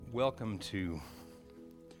welcome to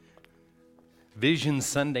Vision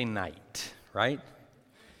Sunday night, right?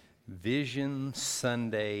 Vision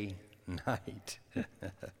Sunday night.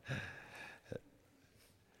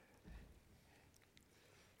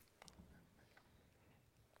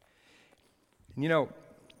 You know,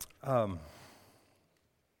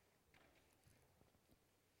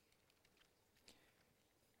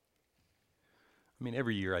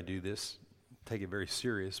 every year I do this, take it very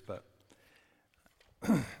serious, but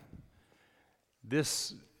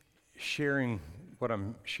this sharing, what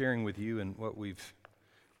I'm sharing with you and what we're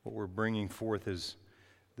bringing forth as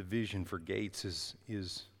the vision for Gates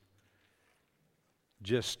is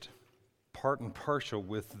just part and parcel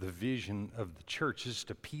with the vision of the church, just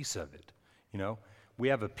a piece of it. You know, we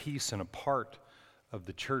have a piece and a part of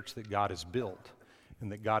the church that God has built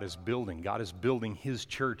and that God is building. God is building His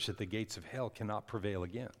church that the gates of hell cannot prevail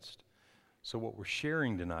against. So what we're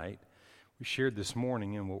sharing tonight, we shared this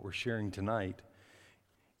morning, and what we're sharing tonight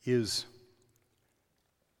is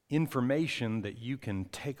information that you can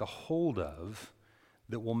take a hold of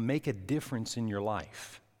that will make a difference in your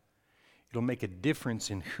life. It'll make a difference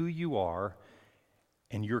in who you are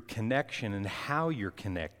and your connection and how you're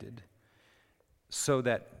connected so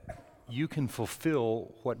that you can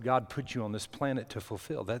fulfill what God put you on this planet to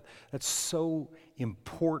fulfill. That's so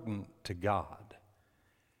important to God.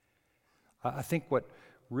 I think what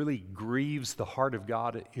really grieves the heart of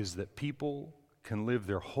God is that people can live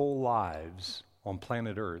their whole lives on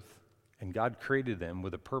planet Earth, and God created them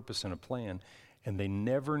with a purpose and a plan, and they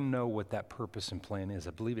never know what that purpose and plan is.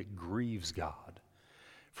 I believe it grieves God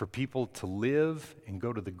for people to live and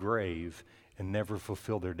go to the grave and never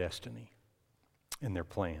fulfill their destiny and their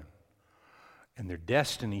plan. And their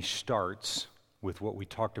destiny starts with what we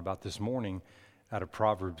talked about this morning out of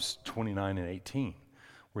Proverbs 29 and 18,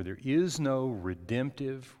 where there is no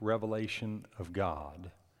redemptive revelation of God,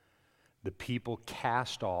 the people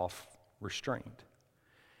cast off restraint.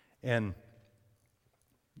 And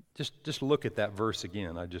just look at that verse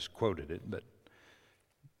again. I just quoted it, but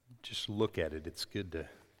just look at it. It's good to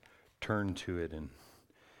turn to it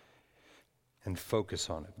and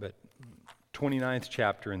focus on it. But 29th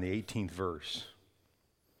chapter and the 18th verse,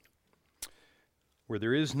 where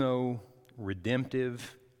there is no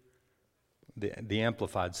redemptive, the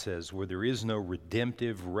Amplified says, where there is no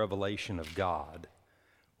redemptive revelation of God,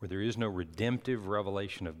 where there is no redemptive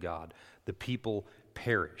revelation of God, the people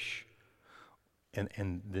perish.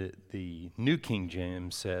 And the New King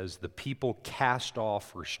James says, the people cast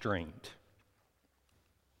off restraint.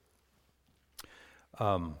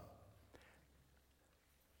 But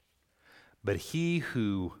he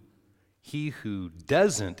who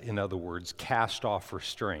doesn't, in other words, cast off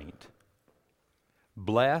restraint,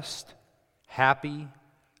 blessed, happy,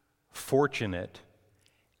 fortunate,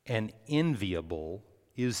 and enviable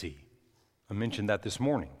is he. I mentioned that this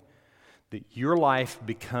morning, that your life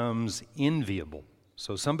becomes enviable.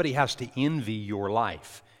 So somebody has to envy your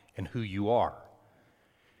life and who you are.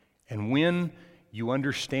 And when you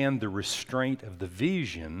understand the restraint of the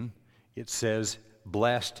vision, it says,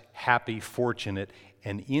 blessed, happy, fortunate,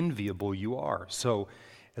 and enviable you are. So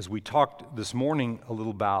as we talked this morning a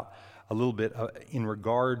little bit in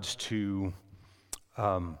regards to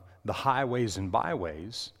the highways and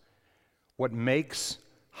byways, what makes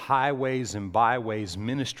highways and byways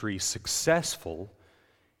ministry successful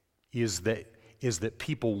is that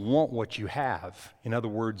people want what you have. In other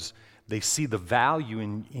words, they see the value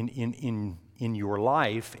in your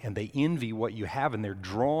life, and they envy what you have, and they're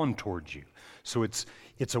drawn towards you. So it's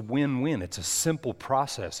a win-win. It's a simple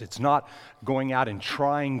process. It's not going out and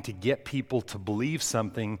trying to get people to believe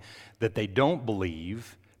something that they don't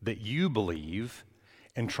believe, that you believe,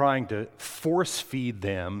 and trying to force feed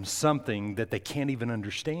them something that they can't even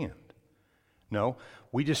understand. No,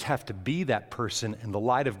 we just have to be that person, and the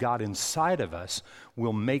light of God inside of us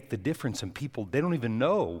will make the difference. And people, they don't even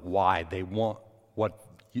know why they want what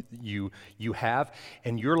you have,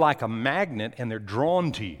 and you're like a magnet, and they're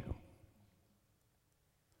drawn to you.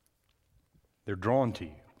 They're drawn to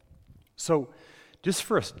you. So, just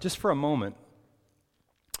for a moment,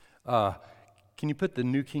 can you put the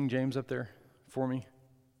New King James up there for me?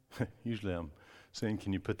 Usually I'm saying,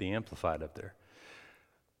 can you put the Amplified up there?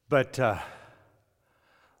 But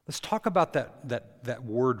let's talk about that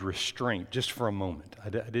word restraint just for a moment. I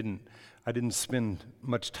didn't spend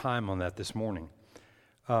much time on that this morning.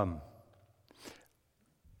 But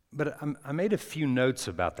I made a few notes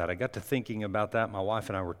about that. I got to thinking about that. My wife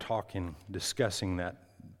and I were discussing that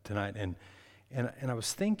tonight, and I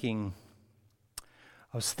was thinking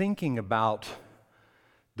about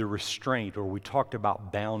the restraint, or we talked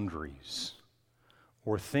about boundaries,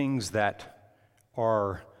 or things that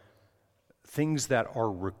are things that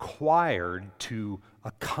are required to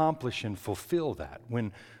accomplish and fulfill that.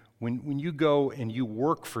 When you go and you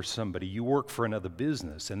work for somebody, you work for another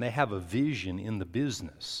business, and they have a vision in the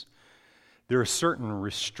business, there are certain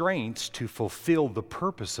restraints to fulfill the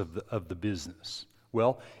purpose of the business.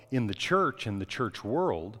 Well, in the church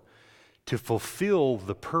world, to fulfill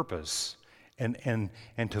the purpose and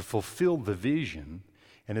to fulfill the vision,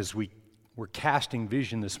 and as we're casting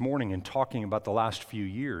vision this morning and talking about the last few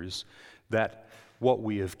years, that what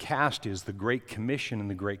we have cast is the Great Commission and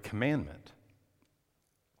the Great Commandment.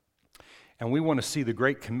 And we want to see the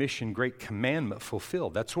Great Commission, Great Commandment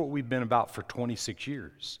fulfilled. That's what we've been about for 26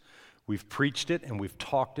 years. We've preached it and we've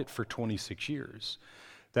talked it for 26 years.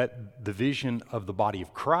 That the vision of the body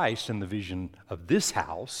of Christ and the vision of this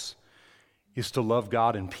house is to love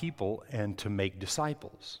God and people and to make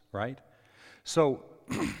disciples, right? So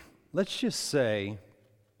let's just say,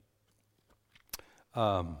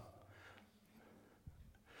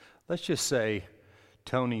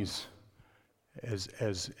 Tony's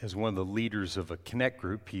as one of the leaders of a Connect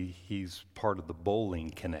group. He's part of the Bowling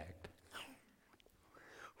Connect.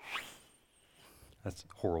 That's a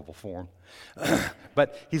horrible form.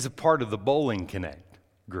 But he's a part of the Bowling Connect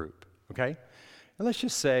group, okay? And let's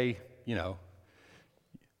just say,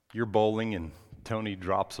 you're bowling and Tony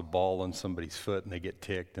drops a ball on somebody's foot and they get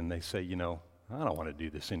ticked and they say, I don't want to do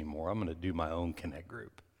this anymore. I'm going to do my own Connect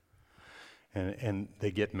group. And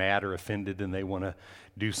they get mad or offended and they want to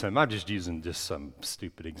do something. I'm just using some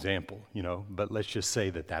stupid example, but let's just say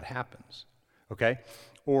that happens, okay?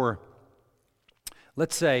 Or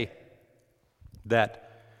let's say that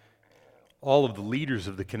all of the leaders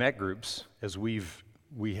of the Connect groups, as we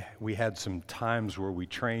had some times where we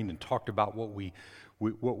trained and talked about what we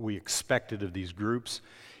expected of these groups,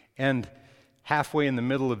 and halfway in the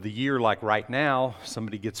middle of the year, like right now,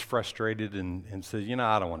 somebody gets frustrated and says,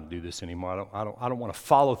 I don't want to do this anymore. I don't want to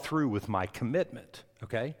follow through with my commitment.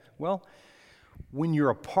 Okay? Well, when you're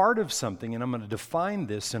a part of something, and I'm going to define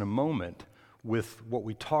this in a moment with what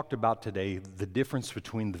we talked about today, the difference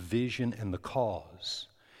between the vision and the cause.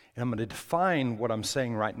 And I'm going to define what I'm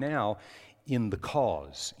saying right now in the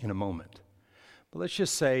cause in a moment. But let's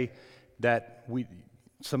just say that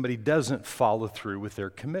somebody doesn't follow through with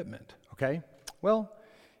their commitment. Okay? Well,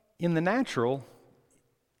 in the natural,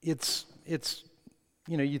 it's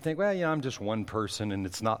you think, I'm just one person and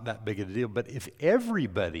it's not that big of a deal. But if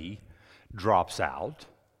everybody drops out,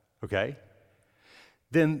 okay,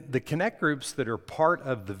 then the Connect groups that are part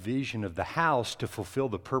of the vision of the house to fulfill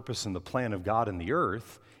the purpose and the plan of God in the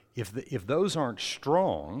earth, if those aren't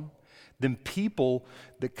strong, then people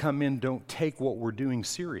that come in don't take what we're doing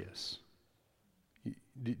serious.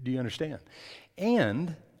 Do you understand?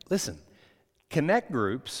 And listen, Connect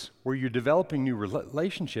groups where you're developing new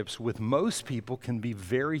relationships with most people can be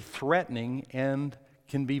very threatening and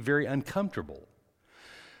can be very uncomfortable.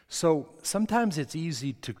 So sometimes it's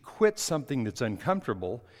easy to quit something that's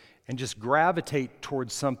uncomfortable and just gravitate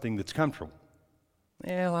towards something that's comfortable.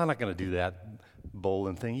 I'm not going to do that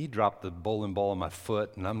bowling thing. He dropped the bowling ball on my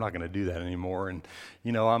foot, and I'm not going to do that anymore. And,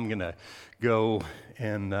 I'm going to go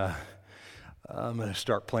and I'm going to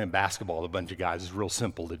start playing basketball with a bunch of guys. It's real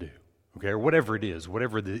simple to do, okay? Or whatever it is,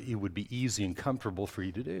 it would be easy and comfortable for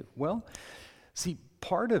you to do. Well, see,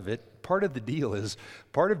 part of the deal is,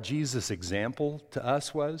 part of Jesus' example to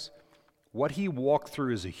us was, what he walked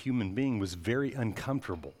through as a human being was very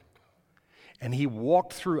uncomfortable. And he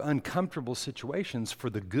walked through uncomfortable situations for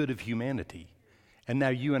the good of humanity. And now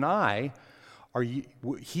you and I,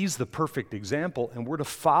 he's the perfect example, and we're to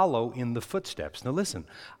follow in the footsteps. Now listen,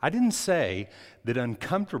 I didn't say that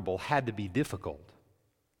uncomfortable had to be difficult.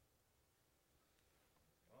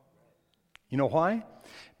 You know why?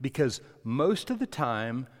 Because most of the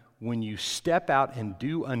time, when you step out and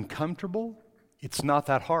do uncomfortable, it's not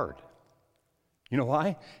that hard. You know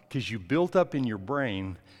why? Because you built up in your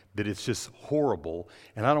brain that it's just horrible,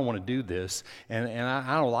 and I don't want to do this, and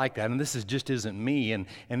I don't like that, and this just isn't me, and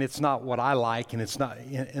it's not what I like, and it's not,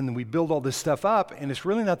 and we build all this stuff up, and it's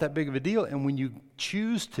really not that big of a deal. And when you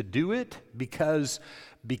choose to do it because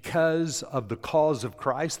of the cause of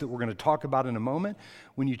Christ that we're going to talk about in a moment,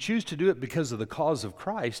 when you choose to do it because of the cause of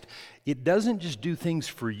Christ, it doesn't just do things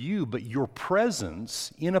for you, but your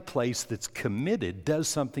presence in a place that's committed does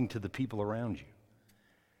something to the people around you.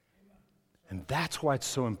 And that's why it's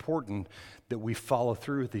so important that we follow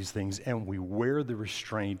through with these things and we wear the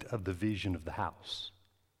restraint of the vision of the house.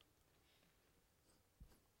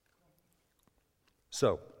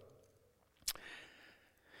 So,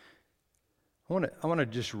 I want to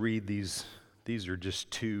just read these. These are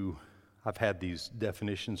just two. I've had these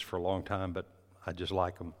definitions for a long time, but I just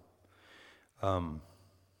like them.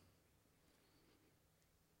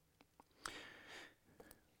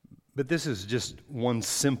 But this is just one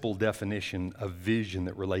simple definition of vision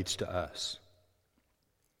that relates to us.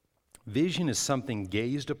 Vision is something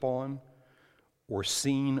gazed upon or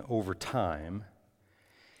seen over time,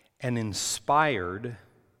 an inspired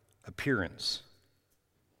appearance.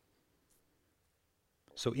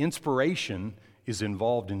 So inspiration is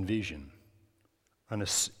involved in vision, an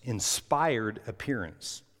inspired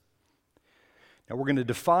appearance. Now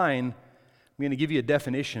I'm going to give you a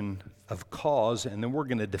definition of cause, and then we're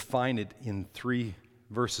going to define it in 3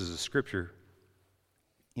 verses of Scripture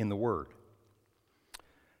in the Word.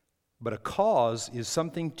 But a cause is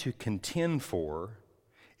something to contend for.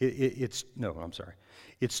 It's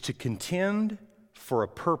to contend for a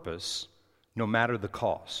purpose no matter the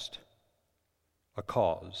cost. A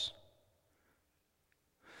cause.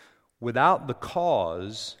 Without the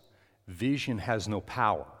cause, vision has no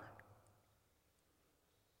power.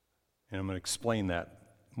 And I'm going to explain that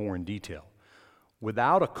more in detail.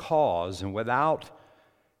 Without a cause and without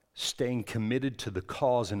staying committed to the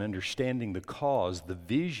cause and understanding the cause, the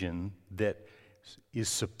vision that is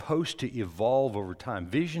supposed to evolve over time.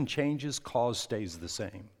 Vision changes, cause stays the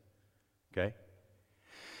same. Okay?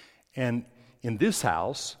 And in this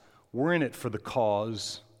house, we're in it for the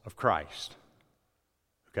cause of Christ.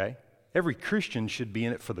 Okay? Every Christian should be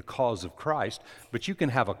in it for the cause of Christ, but you can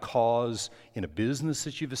have a cause in a business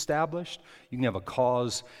that you've established. You can have a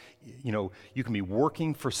cause, you can be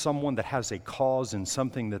working for someone that has a cause in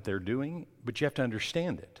something that they're doing, but you have to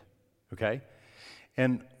understand it, okay?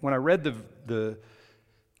 And when I read the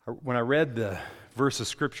verse of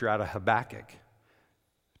Scripture out of Habakkuk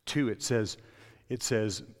 2, it says,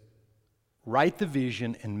 write the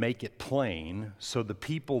vision and make it plain so the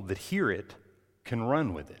people that hear it can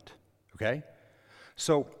run with it. Okay?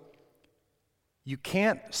 So, you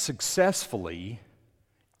can't successfully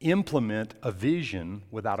implement a vision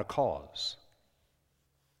without a cause.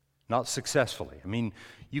 Not successfully. I mean,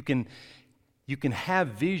 you can have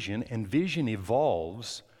vision, and vision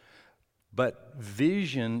evolves, but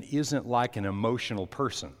vision isn't like an emotional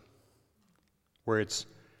person, where it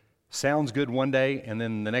sounds good one day, and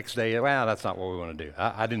then the next day, well, that's not what we want to do.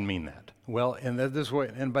 I didn't mean that. Well,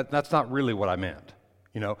 but that's not really what I meant.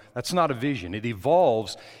 That's not a vision. It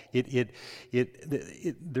evolves.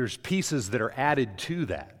 There's pieces that are added to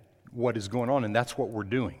that, what is going on, and that's what we're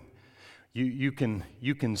doing. You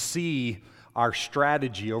can see our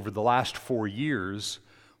strategy over the last 4 years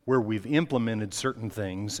where we've implemented certain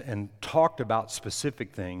things and talked about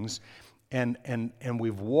specific things, and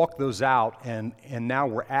we've walked those out, and now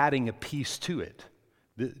we're adding a piece to it,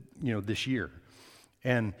 this year.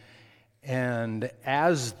 And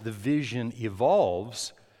as the vision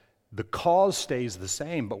evolves, the cause stays the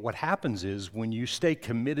same, but what happens is when you stay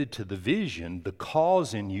committed to the vision, the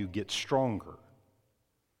cause in you gets stronger.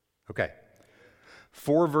 Okay,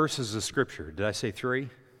 4 verses of Scripture. Did I say 3?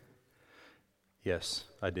 Yes,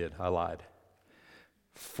 I did. I lied.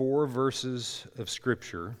 4 verses of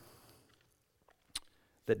Scripture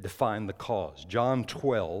that define the cause. John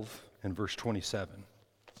 12 and verse 27.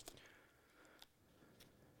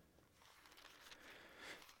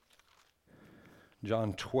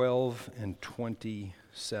 John 12 and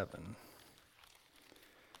 27.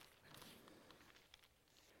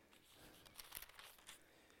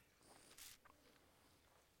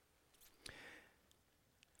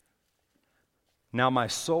 Now my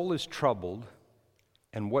soul is troubled,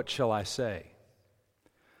 and what shall I say?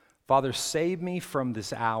 Father, save me from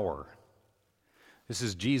this hour. This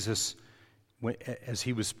is Jesus, as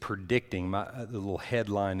he was predicting. The little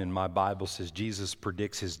headline in my Bible says Jesus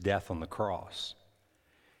predicts his death on the cross.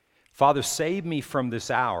 Father, save me from this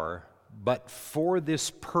hour, but for this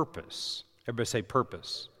purpose. Everybody say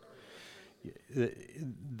purpose.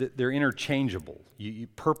 They're interchangeable.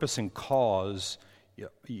 Purpose and cause,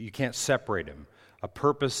 you can't separate them. A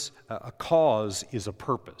purpose, a cause is a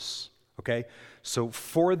purpose. Okay? So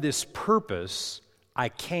for this purpose, I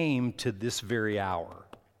came to this very hour.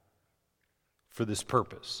 For this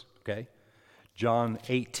purpose. Okay? John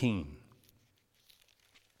 18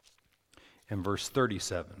 and verse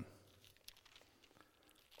 37.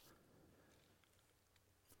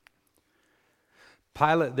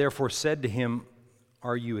 Pilate therefore said to him,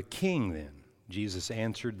 "Are you a king then?" Jesus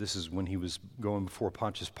answered. This is when he was going before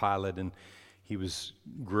Pontius Pilate, and he was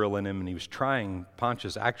grilling him, and he was trying,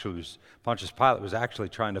 Pontius Pilate was actually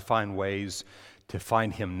trying to find ways to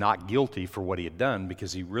find him not guilty for what he had done,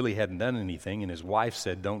 because he really hadn't done anything, and his wife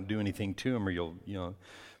said, "Don't do anything to him, or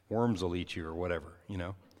worms will eat you," or whatever,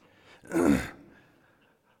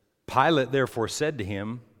 Pilate therefore said to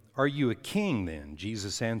him, "Are you a king then?"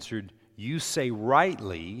 Jesus answered, "You say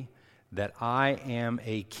rightly that I am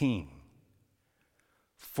a king.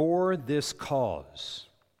 For this cause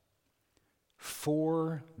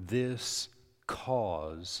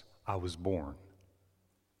I was born.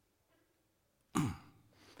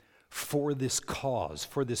 For this cause,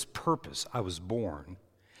 for this purpose I was born.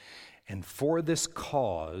 And for this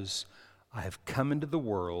cause I have come into the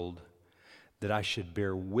world, that I should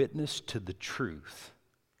bear witness to the truth.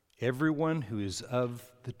 Everyone who is of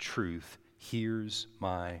the truth hears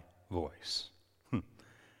my voice.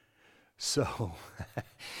 So,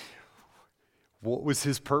 what was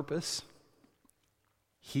his purpose?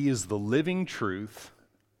 He is the living truth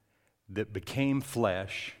that became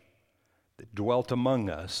flesh, that dwelt among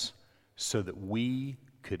us, so that we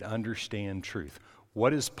could understand truth.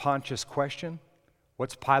 What is Pontius' question?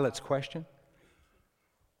 What's Pilate's question?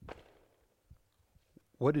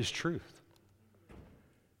 What is truth?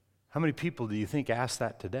 How many people do you think ask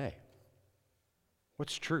that today?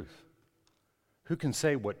 What's truth? Who can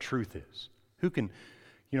say what truth is? Who can,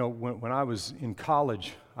 when I was in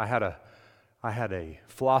college, I had a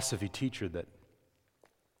philosophy teacher that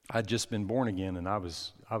I'd just been born again, and I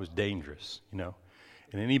was dangerous, And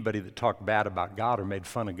anybody that talked bad about God or made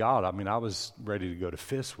fun of God, I was ready to go to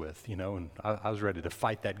fists with, and I was ready to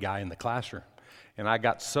fight that guy in the classroom. And I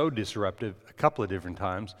got so disruptive a couple of different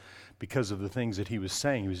times because of the things that he was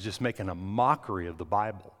saying. He was just making a mockery of the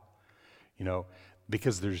Bible,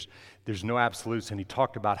 because there's no absolutes. And he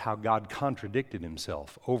talked about how God contradicted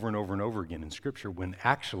himself over and over and over again in Scripture, when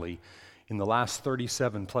actually in the last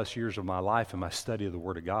 37 plus years of my life and my study of the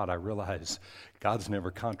Word of God, I realized God's never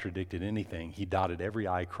contradicted anything. He dotted every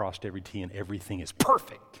I, crossed every T, and everything is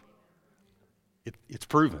perfect. It's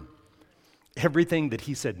proven. Everything that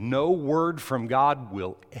he said, no word from God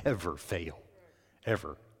will ever fail,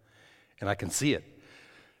 ever. And I can see it.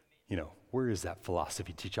 Where is that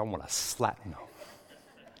philosophy teacher? I want to slap. No,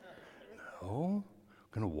 I'm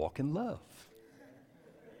going to walk in love.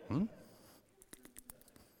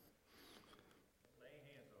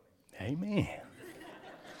 Amen.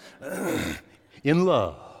 In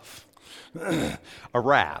love. A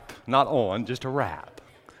rap, not on, just a rap.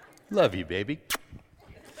 Love you, baby.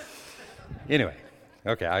 Anyway,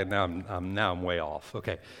 okay. Now I'm way off.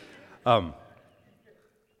 Okay.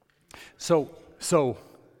 So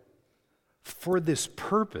for this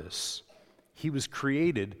purpose, he was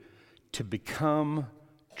created to become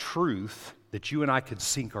truth that you and I could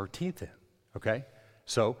sink our teeth in. Okay.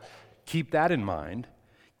 So keep that in mind.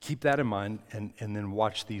 Keep that in mind, and then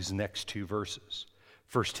watch these next two verses.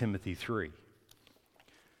 1 Timothy 3.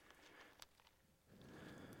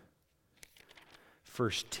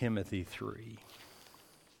 1 Timothy 3.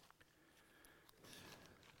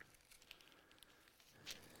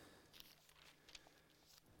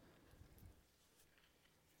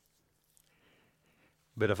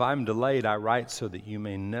 But if I'm delayed, I write so that you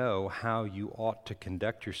may know how you ought to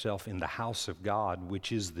conduct yourself in the house of God,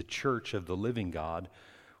 which is the church of the living God,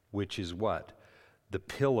 which is what? The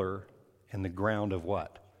pillar and the ground of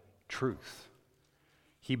what? Truth.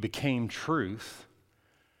 He became truth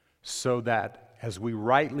so that as we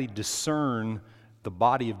rightly discern the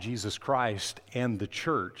body of Jesus Christ and the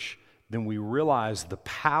church, then we realize the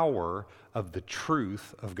power of the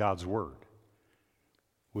truth of God's Word.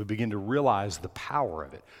 We begin to realize the power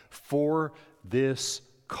of it. For this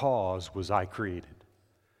cause was I created,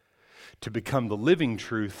 to become the living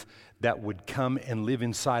truth that would come and live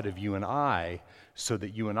inside of you and I, so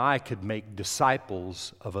that you and I could make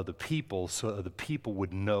disciples of other people, so other people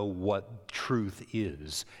would know what truth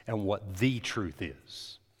is and what the truth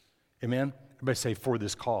is. Amen? Everybody say, for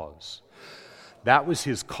this cause. That was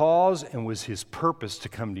his cause and was his purpose to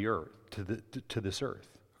come to earth, to this earth.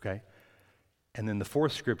 Okay? And then the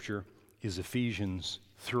fourth scripture is Ephesians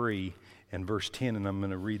 3 and verse 10, and I'm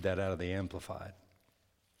going to read that out of the Amplified.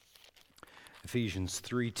 Ephesians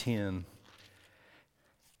 3:10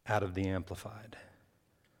 out of the Amplified.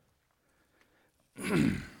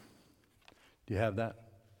 Do you have that?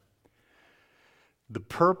 The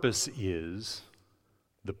purpose is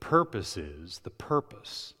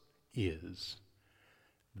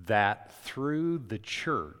that through the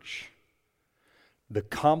church, the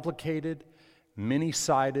complicated,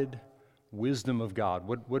 many-sided wisdom of God,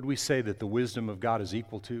 what would we say that the wisdom of God is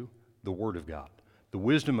equal to? The Word of God. The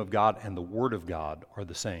wisdom of God and the Word of God are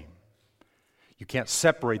the same. You can't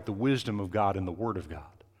separate the wisdom of God and the Word of God.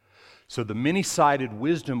 So the many-sided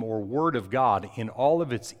wisdom or Word of God in all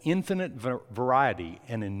of its infinite variety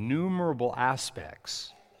and innumerable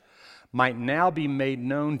aspects might now be made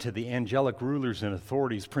known to the angelic rulers and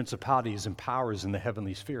authorities, principalities and powers in the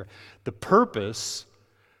heavenly sphere. The purpose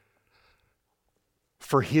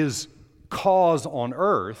for his cause on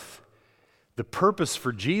earth, the purpose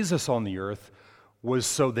for Jesus on the earth, was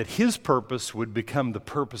so that his purpose would become the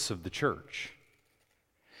purpose of the church.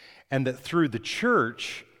 And that through the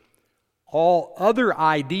church, all other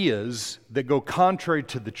ideas that go contrary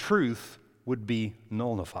to the truth would be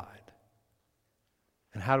nullified.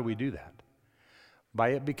 And how do we do that? By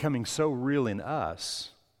it becoming so real in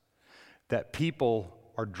us that people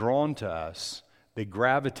are drawn to us, they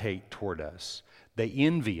gravitate toward us, they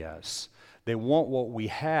envy us, they want what we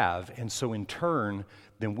have, and so in turn,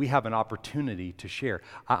 then we have an opportunity to share.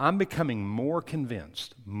 I'm becoming more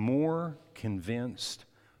convinced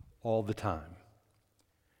all the time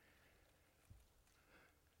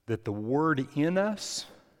that the Word in us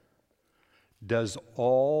does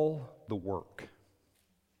all the work.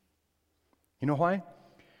 You know why?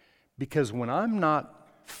 Because when I'm not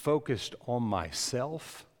focused on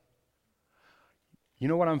myself, you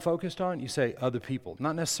know what I'm focused on? You say other people.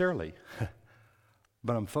 Not necessarily,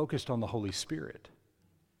 but I'm focused on the Holy Spirit.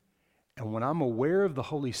 And when I'm aware of the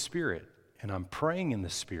Holy Spirit and I'm praying in the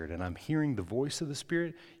Spirit and I'm hearing the voice of the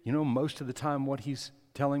Spirit, you know most of the time what He's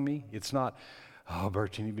telling me? It's not, oh,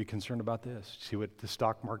 Bert, you need to be concerned about this. See what the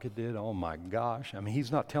stock market did? Oh my gosh. I mean,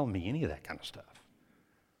 He's not telling me any of that kind of stuff.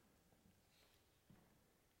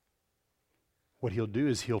 What He'll do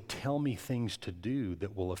is He'll tell me things to do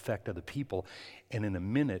that will affect other people. And in a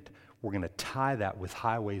minute, we're going to tie that with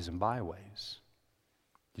highways and byways.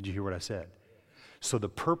 Did you hear what I said? So the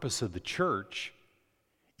purpose of the church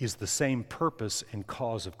is the same purpose and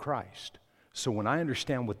cause of Christ. So when I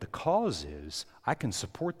understand what the cause is, I can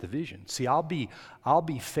support the vision. See, I'll be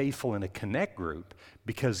faithful in a connect group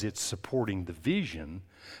because it's supporting the vision,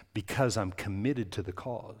 because I'm committed to the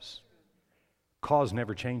cause. Cause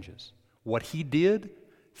never changes. What He did,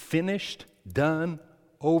 finished, done,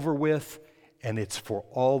 over with, and it's for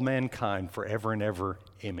all mankind forever and ever.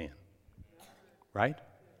 Amen. Right?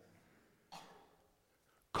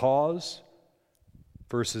 Cause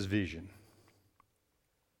versus vision.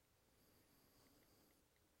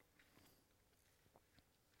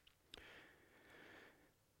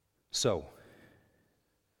 So,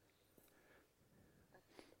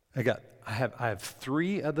 I have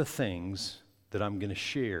three other things that I'm going to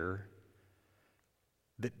share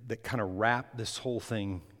that kind of wrap this whole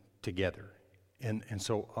thing together. And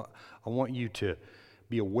so I want you to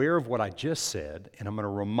be aware of what I just said, and I'm going to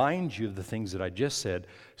remind you of the things that I just said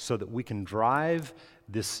so that we can drive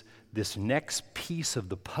this next piece of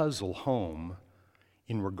the puzzle home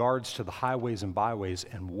in regards to the highways and byways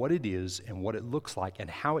and what it is and what it looks like and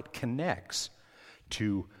how it connects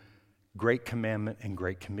to Great Commandment and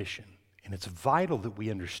Great Commission. And it's vital that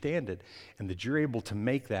we understand it and that you're able to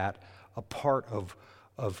make that a part of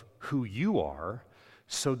who you are,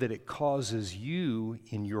 so that it causes you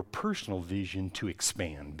in your personal vision to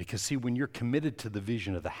expand. Because see, when you're committed to the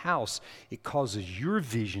vision of the house, it causes your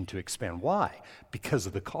vision to expand. Why? Because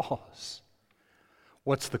of the cause.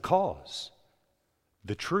 What's the cause?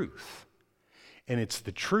 The truth. And it's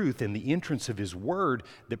the truth and the entrance of His Word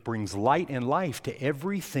that brings light and life to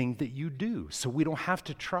everything that you do. So we don't have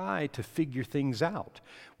to try to figure things out.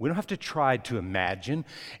 We don't have to try to imagine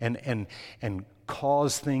and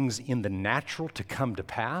cause things in the natural to come to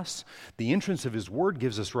pass. The entrance of His Word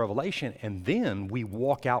gives us revelation, and then we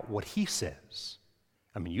walk out what He says.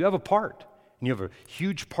 I mean, you have a part, and you have a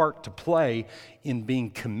huge part to play in being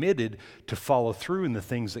committed to follow through in the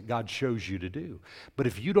things that God shows you to do. But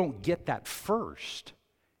if you don't get that first,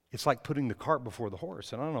 it's like putting the cart before the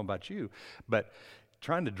horse. And I don't know about you, but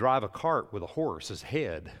trying to drive a cart with a horse's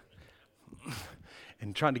head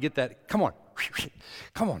and trying to get that, come on,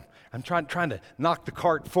 I'm trying to knock the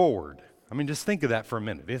cart forward. I mean, just think of that for a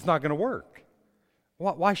minute. It's not going to work.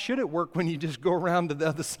 Why should it work when you just go around to the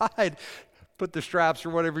other side, put the straps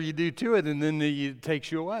or whatever you do to it, and then it takes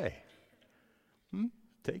you away?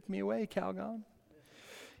 Take me away, Calgon.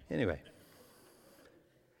 Anyway.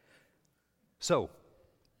 So,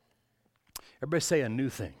 everybody say a new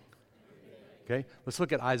thing. Okay? Let's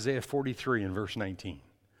look at Isaiah 43 and verse 19.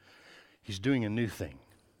 He's doing a new thing.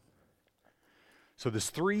 So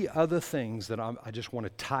there's three other things that I just want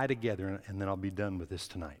to tie together, and then I'll be done with this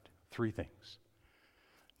tonight. Three things.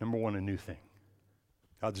 Number one, a new thing.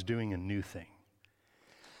 God's doing a new thing.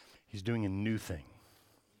 He's doing a new thing.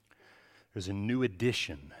 There's a new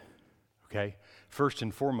addition, okay? First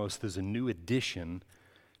and foremost, there's a new addition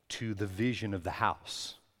to the vision of the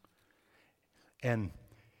house. And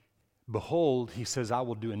behold, He says, I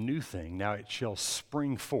will do a new thing. Now it shall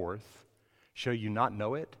spring forth. Shall you not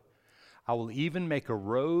know it? I will even make a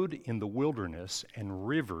road in the wilderness and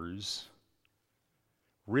rivers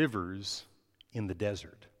in the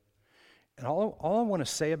desert. And all I want to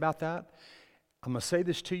say about that I'm going to say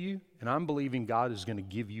this to you, and I'm believing God is going to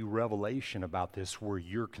give you revelation about this where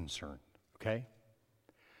you're concerned, okay?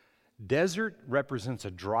 Desert represents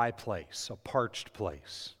a dry place, a parched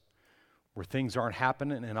place, where things aren't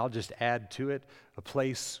happening, and I'll just add to it, a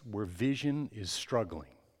place where vision is struggling.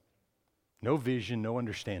 No vision, no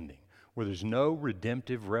understanding. Where there's no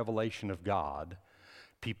redemptive revelation of God,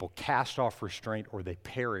 people cast off restraint, or they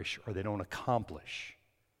perish, or they don't accomplish.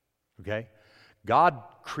 Okay? God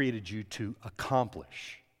created you to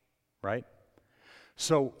accomplish, right?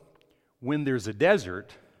 So, when there's a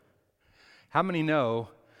desert, how many know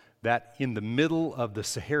that in the middle of the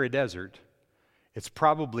Sahara Desert, it's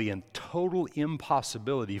probably a total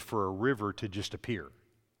impossibility for a river to just appear?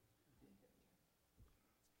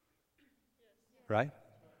 Right?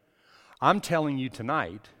 I'm telling you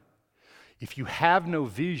tonight, if you have no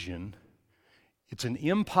vision, it's an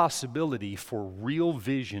impossibility for real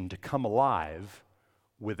vision to come alive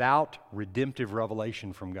without redemptive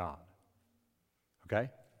revelation from God. Okay?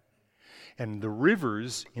 And the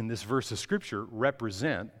rivers in this verse of Scripture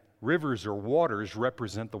rivers or waters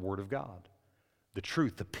represent the Word of God. The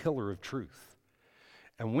truth, the pillar of truth.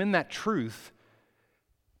 And when that truth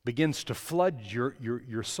begins to flood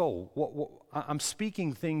your soul, I'm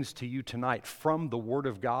speaking things to you tonight from the Word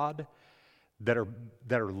of God that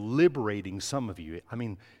are liberating some of you. I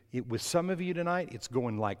mean, with some of you tonight, it's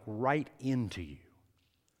going like right into you.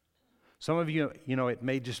 Some of you, it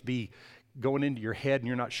may just be going into your head and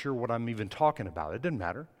you're not sure what I'm even talking about. It doesn't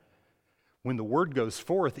matter. When the word goes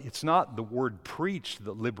forth, it's not the word preached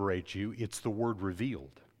that liberates you, it's the word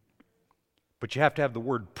revealed. But you have to have the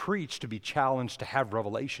word preached to be challenged to have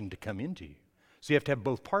revelation to come into you. So you have to have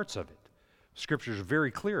both parts of it. Scripture is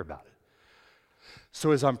very clear about it.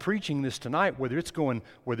 So as I'm preaching this tonight, whether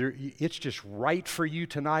it's just right for you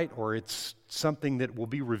tonight or it's something that will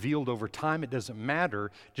be revealed over time, it doesn't matter.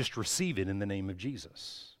 Just receive it in the name of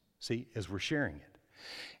Jesus. See, as we're sharing it.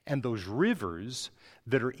 And those rivers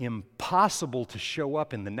that are impossible to show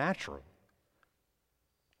up in the natural,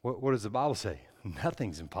 what does the Bible say?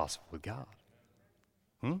 Nothing's impossible with God.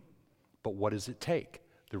 But what does it take?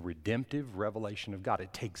 The redemptive revelation of God.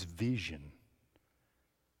 It takes vision.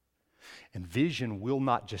 And vision will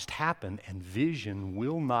not just happen, and vision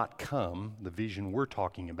will not come, the vision we're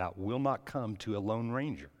talking about, will not come to a lone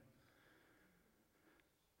ranger.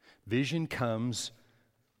 Vision comes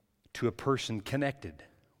to a person connected.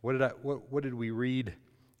 What did we read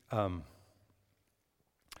a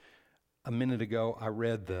minute ago? I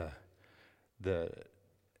read the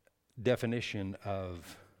definition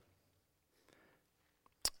of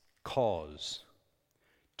cause.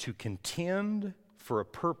 To contend for a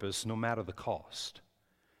purpose no matter the cost.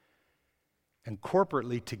 And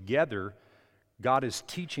corporately together, God is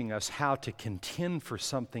teaching us how to contend for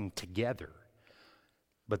something together.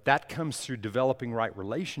 But that comes through developing right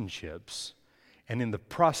relationships, and in the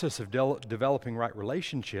process of developing right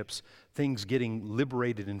relationships, things getting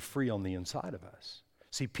liberated and free on the inside of us.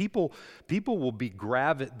 See, people will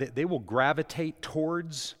they will gravitate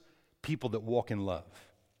towards people that walk in love.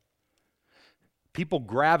 People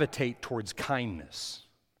gravitate towards kindness.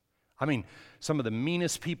 I mean, some of the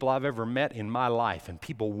meanest people I've ever met in my life, and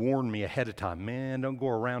people warn me ahead of time, man, don't go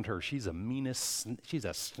around her. She's a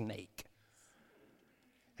snake.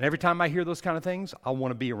 And every time I hear those kind of things, I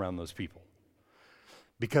want to be around those people.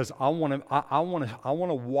 Because I want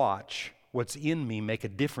to watch what's in me make a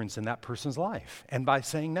difference in that person's life, and by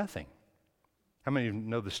saying nothing. How many of you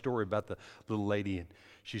know the story about the little lady, and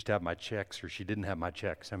she used to have my checks, or she didn't have my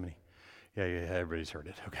checks? How many? Yeah, everybody's heard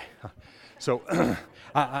it. Okay. So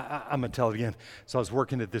I'm going to tell it again. So I was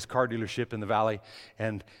working at this car dealership in the valley,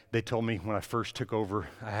 and they told me when I first took over,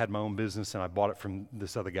 I had my own business, and I bought it from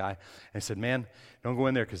this other guy. And they said, man, don't go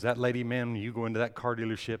in there, because that lady, man, when you go into that car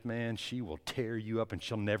dealership, man, she will tear you up, and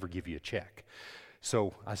she'll never give you a check.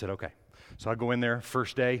 So I said, okay. So I go in there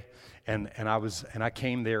first day, and I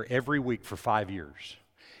came there every week for 5 years.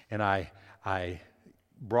 And I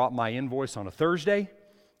brought my invoice on a Thursday,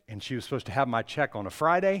 and she was supposed to have my check on a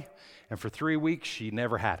Friday, and for 3 weeks, she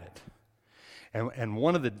never had it. And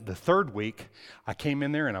one of the third week, I came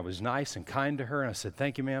in there, and I was nice and kind to her, and I said,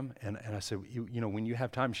 thank you, ma'am. And I said, when you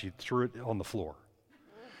have time, she threw it on the floor.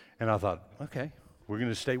 And I thought, okay, we're going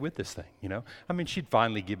to stay with this thing, I mean, she'd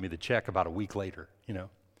finally give me the check about a week later,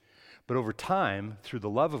 But over time, through the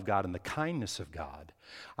love of God and the kindness of God,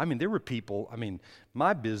 I mean, there were people,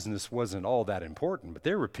 my business wasn't all that important, but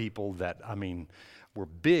there were people that, were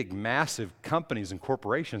big, massive companies and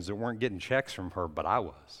corporations that weren't getting checks from her, but I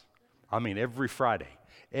was. Every Friday,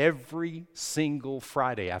 every single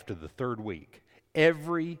Friday after the third week,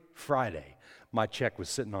 every Friday, my check was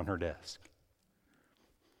sitting on her desk.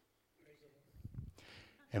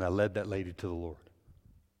 And I led that lady to the Lord.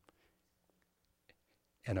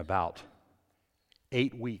 And about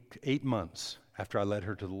 8 months after I led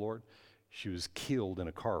her to the Lord, she was killed in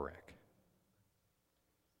a car wreck.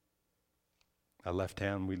 I left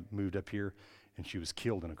town, we moved up here, and she was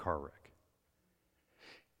killed in a car wreck.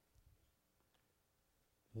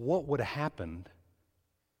 What would have happened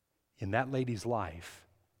in that lady's life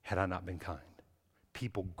had I not been kind?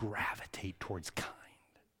 People gravitate towards kind.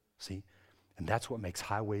 See? And that's what makes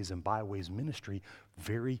Highways and Byways ministry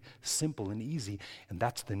very simple and easy. And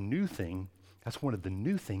that's the new thing. That's one of the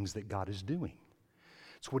new things that God is doing.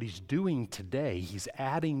 It's what he's doing today. He's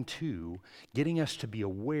adding to, getting us to be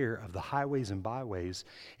aware of the highways and byways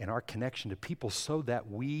and our connection to people so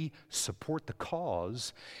that we support the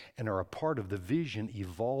cause and are a part of the vision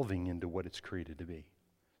evolving into what it's created to be.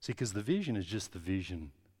 See, because the vision is just the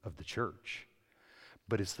vision of the church.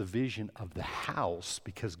 But it's the vision of the house,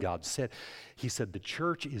 because God said, he said the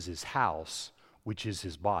church is his house, which is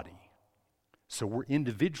his body. So we're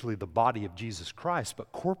individually the body of Jesus Christ,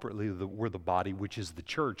 but corporately we're the body, which is the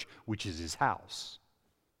church, which is his house.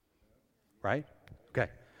 Right? Okay.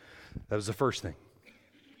 That was the first thing.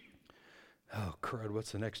 Oh, crud,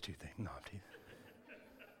 what's the next two things? No, I'm teasing.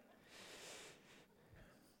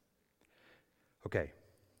 Okay.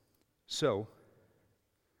 So,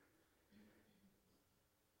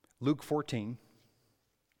 Luke 14.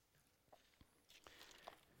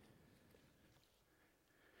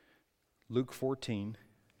 Luke 14.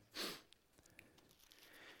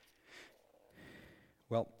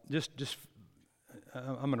 Well,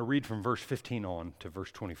 I'm going to read from verse 15 on to verse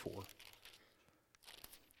 24.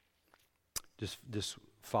 Just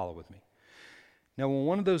follow with me. Now, when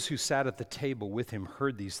one of those who sat at the table with him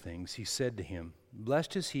heard these things, he said to him,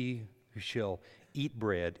 "Blessed is he who shall eat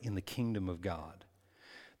bread in the kingdom of God."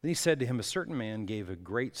 Then he said to him, "A certain man gave a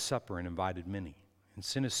great supper and invited many, and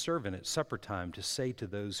sent his servant at supper time to say to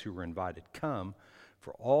those who were invited, 'Come,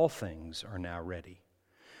 for all things are now ready.'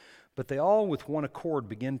 But they all with one accord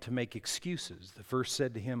began to make excuses. The first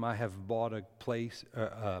said to him, 'I have bought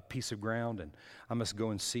a piece of ground, and I must go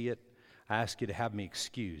and see it. I ask you to have me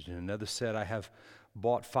excused.' And another said, 'I have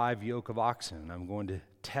bought 5 yoke of oxen, and I'm going to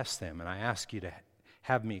test them, and I ask you to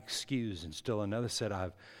have me excused.' And still another said,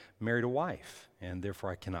 'I've married a wife, and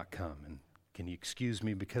therefore I cannot come. And can you excuse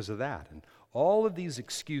me because of that?' And all of these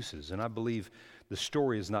excuses, and I believe the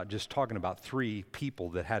story is not just talking about 3 people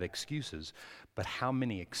that had excuses, but how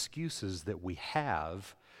many excuses that we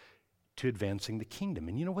have to advancing the kingdom.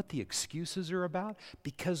 And you know what the excuses are about?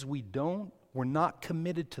 Because we're not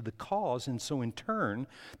committed to the cause, and so in turn,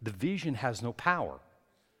 the vision has no power.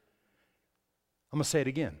 I'm going to say it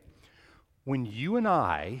again. When you and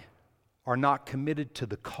I are not committed to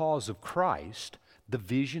the cause of Christ, the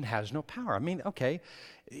vision has no power. I mean, okay,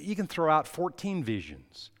 you can throw out 14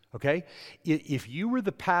 visions, okay? If you were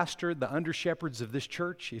the pastor, the under-shepherds of this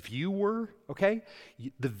church, if you were, okay,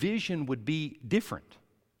 the vision would be different,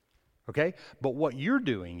 okay? But what you're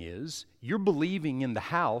doing is you're believing in the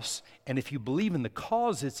house, and if you believe in the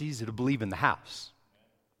cause, it's easy to believe in the house.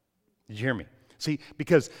 Did you hear me? See,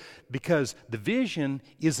 because the vision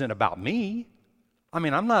isn't about me. I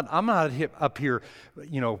mean, I'm not up here,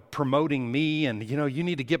 promoting me and, you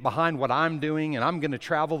need to get behind what I'm doing and I'm going to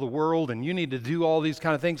travel the world and you need to do all these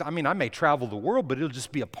kind of things. I mean, I may travel the world, but it'll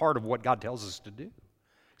just be a part of what God tells us to do.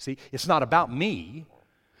 See, it's not about me.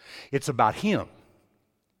 It's about him.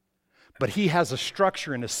 But he has a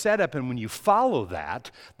structure and a setup, and when you follow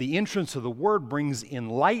that, the entrance of the word brings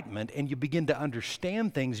enlightenment, and you begin to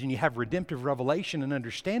understand things, and you have redemptive revelation and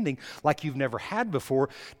understanding like you've never had before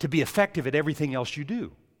to be effective at everything else you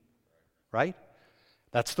do. Right?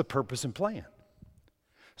 That's the purpose and plan.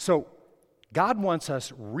 So, God wants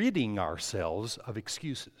us ridding ourselves of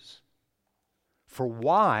excuses for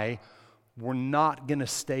why we're not going to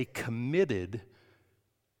stay committed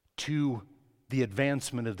to the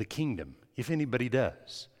advancement of the kingdom, if anybody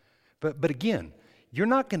does. But again, you're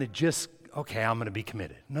not going to just, okay, I'm going to be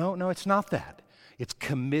committed. No, it's not that. It's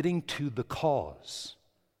committing to the cause,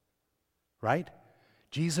 right?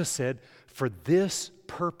 Jesus said, "For this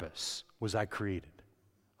purpose was I created."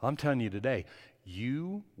 I'm telling you today,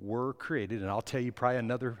 you were created, and I'll tell you probably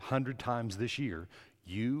another 100 times this year,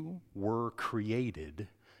 you were created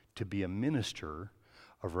to be a minister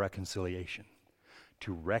of reconciliation.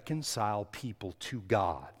 To reconcile people to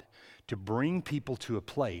God, to bring people to a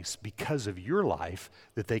place because of your life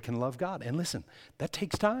that they can love God. And listen, that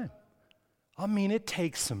takes time. I mean, it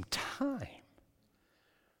takes some time.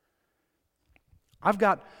 I've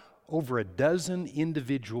got over a dozen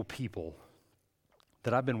individual people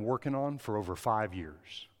that I've been working on for over 5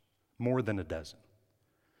 years, more than a dozen.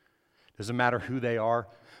 Doesn't matter who they are.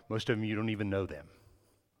 Most of them, you don't even know them.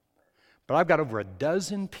 But I've got over a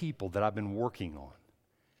dozen people that I've been working on.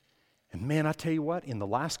 And man, I tell you what, in the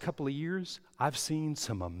last couple of years, I've seen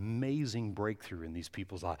some amazing breakthrough in these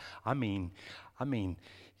people's lives. I mean,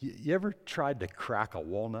 you ever tried to crack a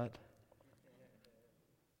walnut?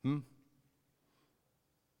 You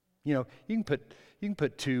know, you can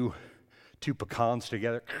put two pecans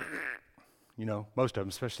together. You know, most of them,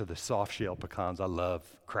 especially the soft shell pecans. I love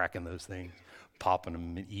cracking those things, popping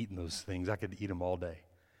them and eating those things. I could eat them all day.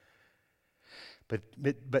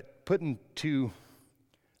 But putting two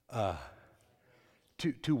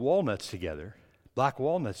walnuts together, black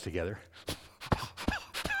walnuts together,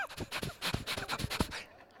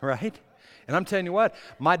 right? And I'm telling you what,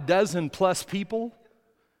 my dozen plus people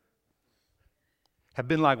have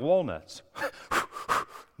been like walnuts.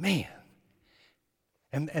 Man.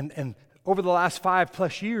 And over the last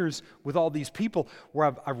 5+ years with all these people where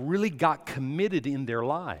I've really got committed in their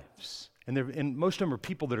lives. And most of them are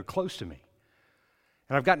people that are close to me.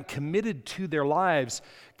 And I've gotten committed to their lives.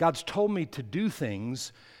 God's told me to do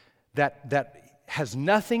things that has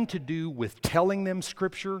nothing to do with telling them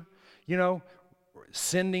Scripture, you know,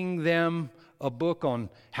 sending them a book on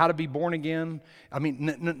how to be born again. I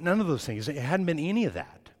mean, none of those things. It hadn't been any of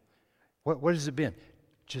that. What has it been?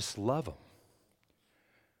 Just love them.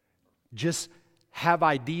 Just have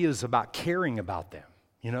ideas about caring about them,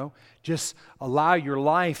 you know? Just allow your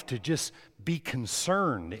life to just be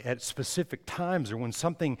concerned at specific times or when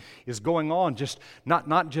something is going on. Just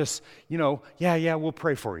not just, you know, yeah, we'll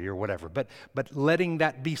pray for you or whatever, but letting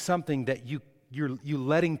that be something that you're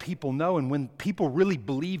letting people know. And when people really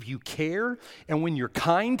believe you care and when you're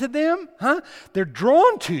kind to them, they're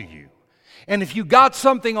drawn to you. And if you got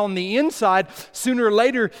something on the inside, sooner or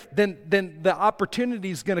later, then the opportunity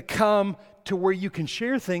is going to come to where you can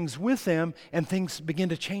share things with them and things begin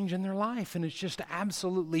to change in their life. And it's just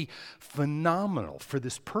absolutely phenomenal for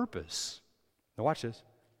this purpose. Now watch this.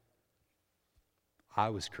 I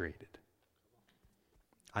was created.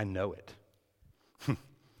 I know it.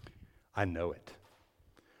 I know it.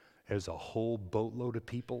 There's a whole boatload of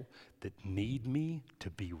people that need me to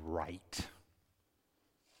be right.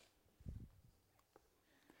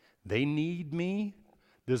 They need me.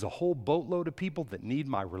 There's a whole boatload of people that need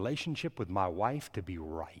my relationship with my wife to be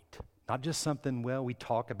right. Not just something, well, we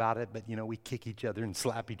talk about it, but, you know, we kick each other and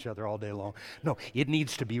slap each other all day long. No, it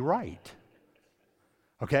needs to be right.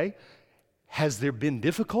 Okay? Has there been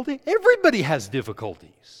difficulty? Everybody has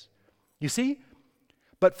difficulties. You see?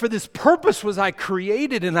 But for this purpose was I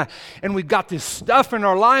created, and we've got this stuff in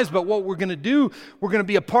our lives, but what we're going to do, we're going to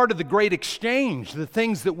be a part of the great exchange, the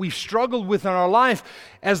things that we've struggled with in our life.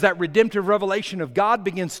 As that redemptive revelation of God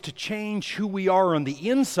begins to change who we are on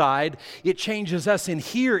the inside, it changes us in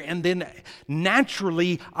here, and then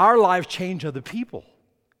naturally our lives change other people.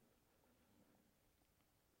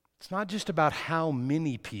 It's not just about how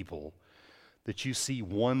many people that you see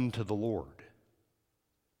won to the Lord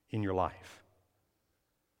in your life.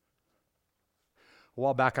 A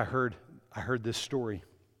while back I heard this story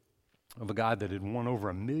of a guy that had won over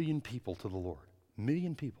 1 million people to the Lord. 1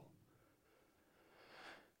 million people.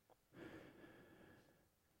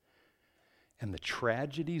 And the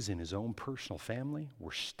tragedies in his own personal family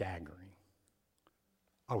were staggering.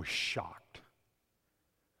 I was shocked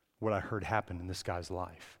what I heard happen in this guy's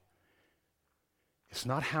life. It's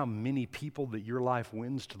not how many people that your life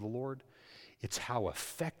wins to the Lord, it's how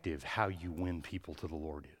effective how you win people to the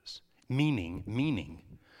Lord is. Meaning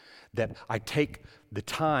that I take the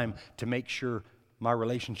time to make sure my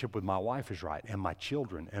relationship with my wife is right, and my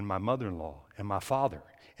children, and my mother-in-law, and my father,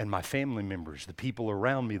 and my family members, the people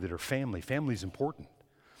around me that are family. Family's important.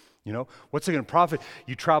 You know, what's it going to profit?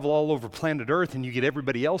 You travel all over planet Earth and you get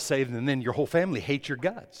everybody else saved, and then your whole family hates your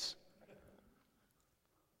guts.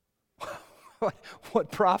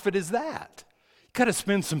 What profit is that? Got to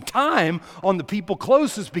spend some time on the people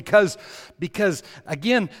closest because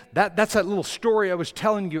again, that's that little story I was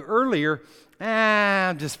telling you earlier.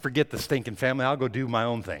 Just forget the stinking family. I'll go do my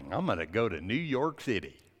own thing. I'm going to go to New York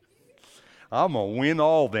City. I'm going to win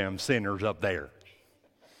all them sinners up there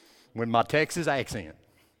with my Texas accent.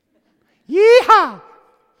 Yeehaw!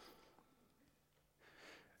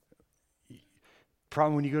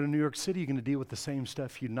 Problem when you go to New York City, you're going to deal with the same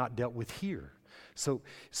stuff you've not dealt with here. So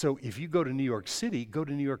if you go to New York City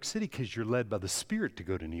because you're led by the Spirit to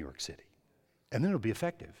go to New York City. And then it'll be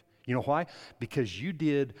effective. You know why? Because you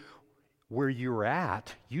did where you're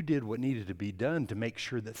at, you did what needed to be done to make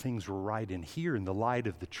sure that things were right in here and the light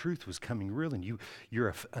of the truth was coming real, and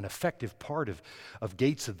you're an effective part of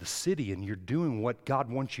Gates of the City, and you're doing what God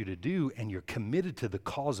wants you to do, and you're committed to the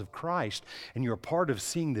cause of Christ, and you're a part of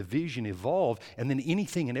seeing the vision evolve, and then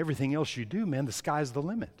anything and everything else you do, man, the sky's the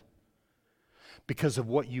limit because of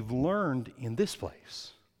what you've learned in this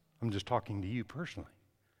place. I'm just talking to you personally.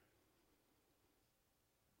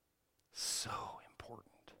 So important.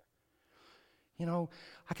 You know,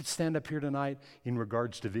 I could stand up here tonight in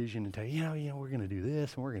regards to vision and tell you, we're going to do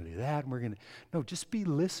this and we're going to do that and we're going to... No, just be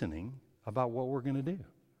listening about what we're going to do,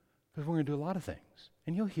 because we're going to do a lot of things.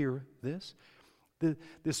 And you'll hear this.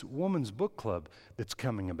 This woman's book club that's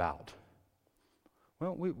coming about.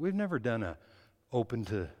 Well, we've never done a open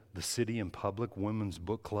to the city and public women's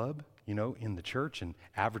book club, in the church, and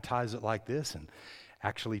advertise it like this and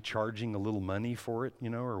actually charging a little money for it,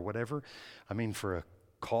 or whatever. I mean, for a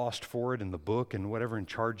cost for it in the book and whatever, and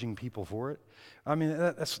charging people for it. I mean,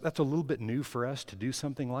 that's a little bit new for us to do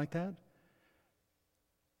something like that.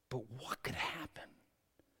 But what could happen?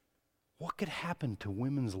 What could happen to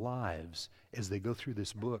women's lives as they go through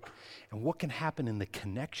this book? And what can happen in the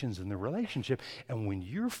connections in the relationship? And when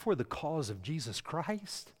you're for the cause of Jesus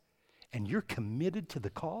Christ and you're committed to the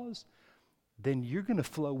cause, then you're going to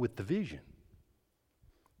flow with the vision.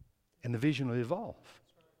 And the vision will evolve.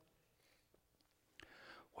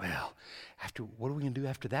 Well, what are we going to do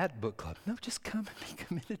after that book club? No, just come and be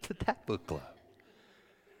committed to that book club.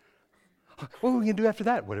 What are we going to do after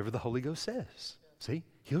that? Whatever the Holy Ghost says. See,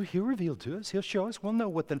 He'll reveal to us. He'll show us. We'll know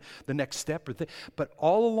what the next step or thing. But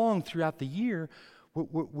all along throughout the year,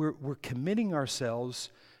 we're committing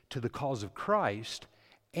ourselves to the cause of Christ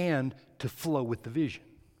and to flow with the vision.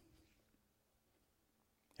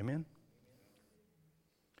 Amen?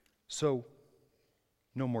 So,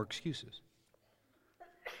 no more excuses.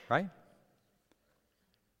 Right?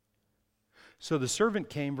 So the servant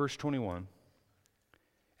came, verse 21,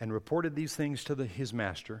 and reported these things to his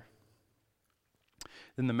master.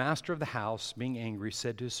 Then the master of the house, being angry,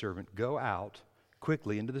 said to his servant, "Go out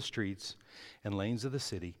quickly into the streets and lanes of the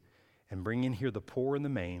city, and bring in here the poor and the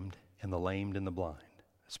maimed, and the lamed and the blind."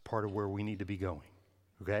 That's part of where we need to be going.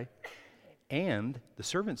 Okay? And the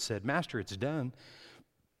servant said, "Master, it's done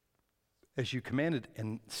as you commanded,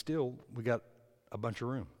 and still we got a bunch of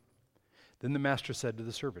room." Then the master said to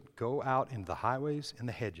the servant, "Go out into the highways and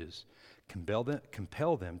the hedges, compel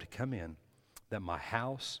them to come in, that my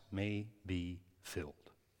house may be filled."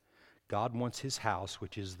 God wants his house,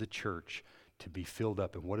 which is the church, to be filled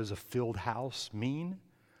up. And what does a filled house mean?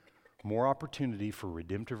 More opportunity for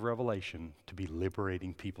redemptive revelation to be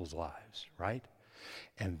liberating people's lives, right?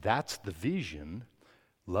 And that's the vision.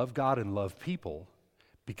 Love God and love people,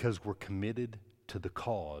 because we're committed to the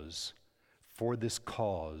cause. For this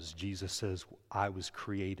cause, Jesus says, I was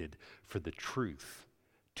created for the truth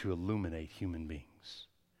to illuminate human beings,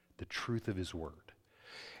 the truth of his word.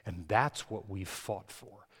 And that's what we've fought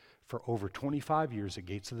for. For over 25 years at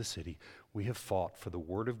Gates of the City, we have fought for the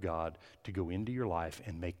word of God to go into your life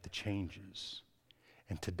and make the changes.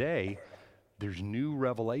 And today, there's new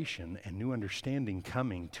revelation and new understanding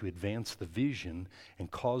coming to advance the vision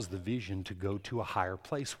and cause the vision to go to a higher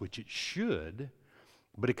place, which it should.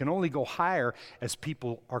 But it can only go higher as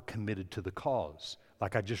people are committed to the cause.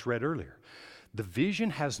 Like I just read earlier. The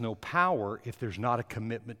vision has no power if there's not a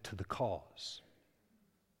commitment to the cause.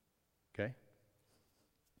 Okay?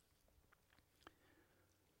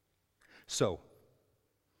 So,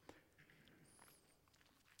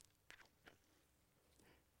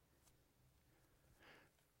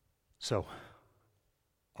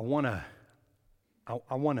 I want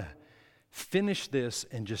to finish this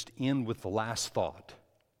and just end with the last thought.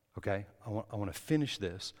 Okay? I want to finish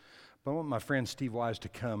this. But I want my friend Steve Wise to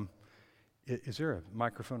come. Is there a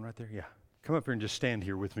microphone right there? Yeah. Come up here and just stand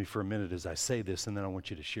here with me for a minute as I say this, and then I want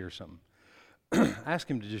you to share something. Ask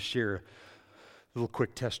him to just share a little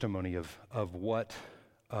quick testimony of what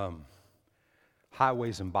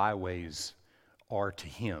highways and byways are to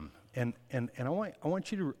him. And I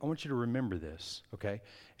want you to remember this, okay?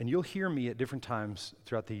 And you'll hear me at different times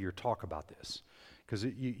throughout the year talk about this, because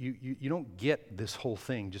you don't get this whole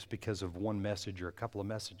thing just because of one message or a couple of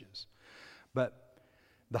messages. But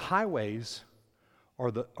the highways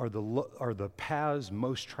are the paths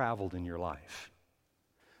most traveled in your life.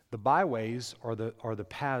 The byways are the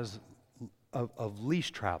paths of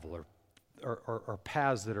least travel, or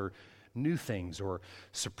paths that are new things, or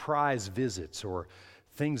surprise visits, or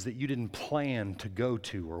things that you didn't plan to go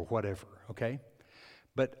to, or whatever, okay?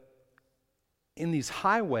 But in these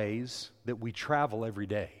highways that we travel every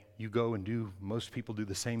day, you go and do, most people do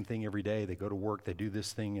the same thing every day. They go to work, they do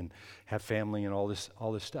this thing and have family and all this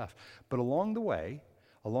stuff. But along the way,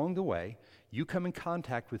 you come in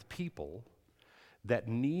contact with people that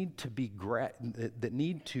need to be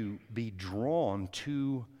drawn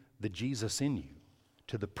to the Jesus in you,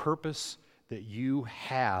 to the purpose that you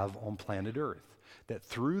have on planet Earth. That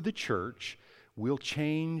through the church, we'll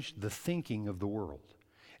change the thinking of the world.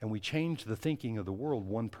 And we change the thinking of the world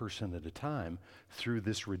one person at a time through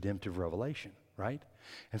this redemptive revelation, right?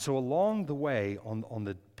 And so along the way, on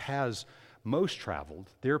the paths most traveled,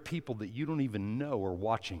 there are people that you don't even know are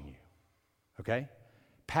watching you, okay?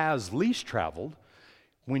 Paths least traveled,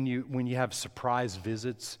 when you have surprise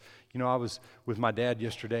visits. You know, I was with my dad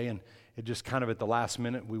yesterday, and it just kind of at the last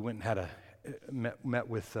minute, we went and had met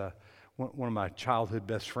with one of my childhood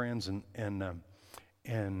best friends, and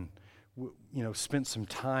spent some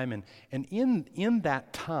time, and in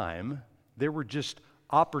that time, there were just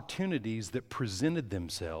opportunities that presented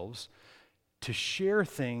themselves to share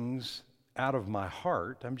things out of my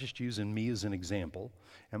heart. I'm just using me as an example,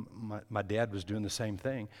 and my dad was doing the same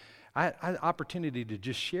thing. I had the opportunity to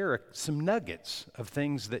just share some nuggets of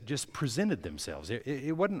things that just presented themselves.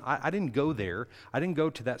 It wasn't, I didn't go there. I didn't go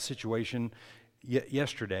to that situation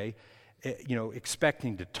yesterday,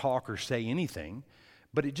 expecting to talk or say anything.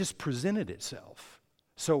 But it just presented itself.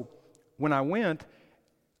 So when I went,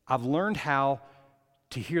 I've learned how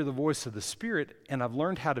to hear the voice of the Spirit, and I've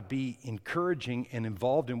learned how to be encouraging and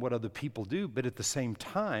involved in what other people do, but at the same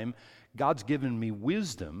time, God's given me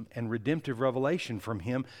wisdom and redemptive revelation from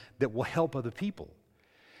Him that will help other people.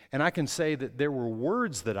 And I can say that there were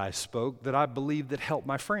words that I spoke that I believe that helped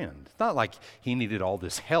my friend. It's not like he needed all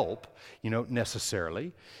this help,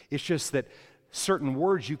 necessarily. It's just that certain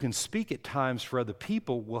words you can speak at times for other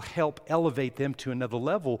people will help elevate them to another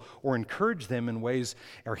level or encourage them in ways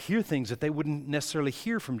or hear things that they wouldn't necessarily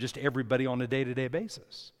hear from just everybody on a day-to-day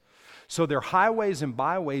basis. So there are highways and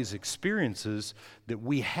byways experiences that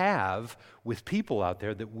we have with people out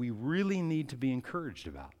there that we really need to be encouraged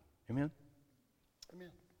about. Amen? Amen.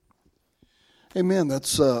 Amen.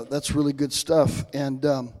 That's really good stuff. And,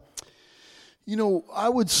 I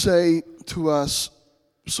would say to us,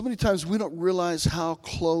 so many times we don't realize how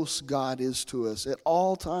close God is to us at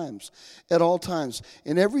all times.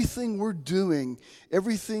 And everything we're doing,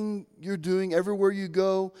 everything you're doing, everywhere you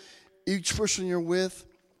go, each person you're with,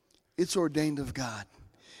 it's ordained of God.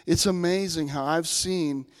 It's amazing how I've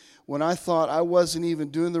seen when I thought I wasn't even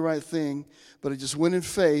doing the right thing, but I just went in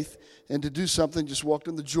faith and to do something, just walked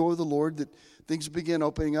in the joy of the Lord, that things began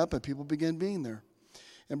opening up and people began being there.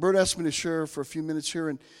 And Bert asked me to share for a few minutes here,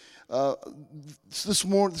 and this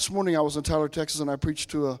morning I was in Tyler, Texas, and I preached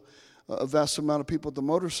to a vast amount of people at the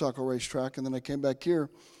motorcycle racetrack, and then I came back here.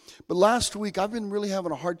 But last week, I've been really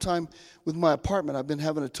having a hard time with my apartment. I've been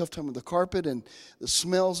having a tough time with the carpet, and the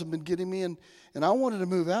smells have been getting me, and I wanted to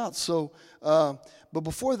move out. So, but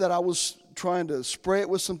before that, I was trying to spray it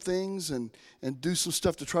with some things and do some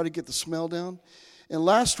stuff to try to get the smell down. And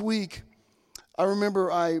last week, I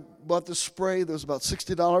remember I bought this spray that was about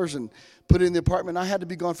 $60 and put it in the apartment. I had to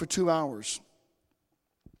be gone for 2 hours.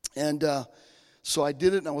 And so I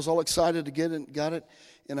did it, and I was all excited to get it and got it.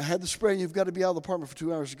 And I had the spray, and you've got to be out of the apartment for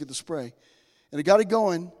 2 hours to get the spray. And I got it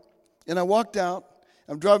going, and I walked out.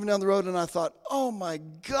 I'm driving down the road, and I thought, oh, my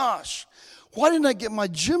gosh, why didn't I get my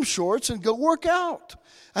gym shorts and go work out?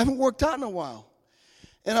 I haven't worked out in a while.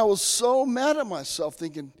 And I was so mad at myself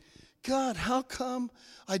thinking, God, how come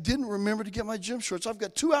I didn't remember to get my gym shorts? I've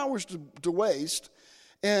got 2 hours to waste,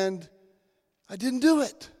 and I didn't do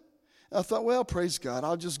it. And I thought, well, praise God,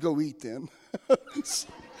 I'll just go eat then.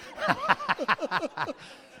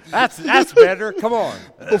 That's better. Come on.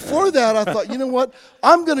 Before that, I thought, you know what?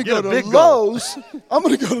 I'm going to go to Lowe's. I'm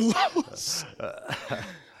going to go to Lowe's.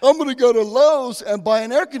 I'm going to go to Lowe's and buy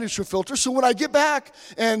an air conditioner filter, so when I get back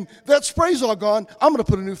and that spray's all gone, I'm going to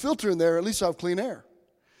put a new filter in there. At least I'll have clean air.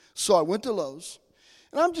 So I went to Lowe's,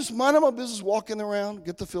 and I'm just minding my business, walking around,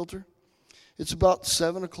 get the filter. It's about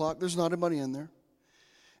 7 o'clock. There's not anybody in there.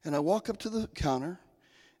 And I walk up to the counter,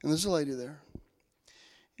 and there's a lady there.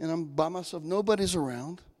 And I'm by myself. Nobody's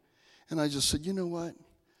around. And I just said, you know what?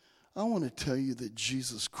 I want to tell you that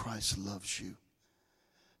Jesus Christ loves you.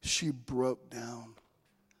 She broke down,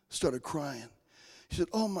 started crying. She said,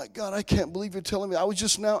 oh, my God, I can't believe you're telling me. I was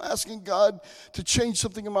just now asking God to change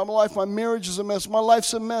something in my life. My marriage is a mess. My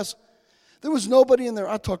life's a mess. There was nobody in there.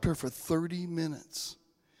 I talked to her for 30 minutes.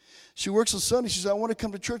 She works on Sunday. She said, I want to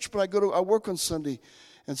come to church, but I work on Sunday.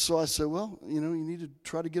 And so I said, well, you need to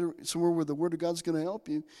try to get her somewhere where the Word of God's going to help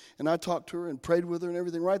you. And I talked to her and prayed with her and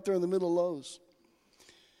everything right there in the middle of Lowe's.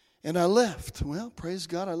 And I left. Well, praise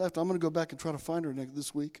God, I left. I'm going to go back and try to find her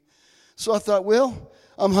this week. So I thought, well,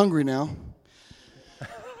 I'm hungry now.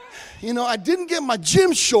 You know, I didn't get my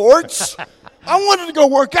gym shorts. I wanted to go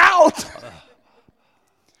work out.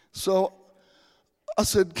 So I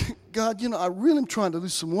said, God, you know, I really am trying to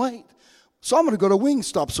lose some weight. So I'm going to go to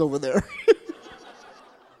Wingstop's over there.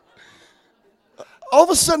 All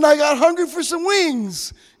of a sudden, I got hungry for some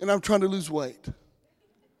wings, and I'm trying to lose weight.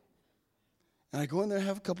 And I go in there,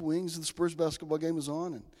 have a couple wings, and the Spurs basketball game is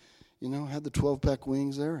on, and, you know, I had the 12-pack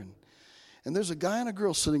wings there, and there's a guy and a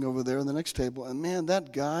girl sitting over there on the next table, and, man,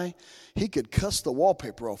 that guy, he could cuss the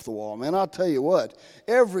wallpaper off the wall. Man, I'll tell you what,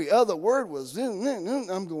 every other word was,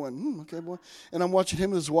 I'm going, okay, boy. And I'm watching him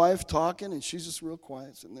and his wife talking, and she's just real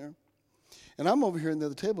quiet sitting there. And I'm over here in the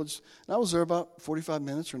other table, and I was there about 45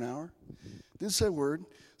 minutes or an hour. Didn't say a word.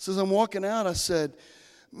 So as I'm walking out, I said,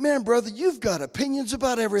 man, brother, you've got opinions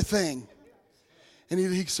about everything. And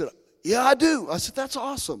he said, yeah, I do. I said, that's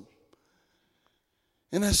awesome.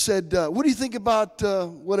 And I said, what do you think about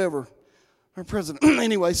whatever, our president?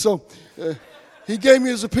 Anyway, so he gave me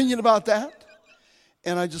his opinion about that.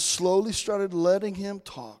 And I just slowly started letting him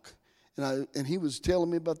talk. And he was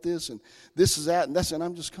telling me about this, and this is that, and that's, and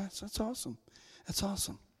I'm just going, that's awesome. That's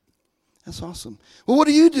awesome. That's awesome. Well, what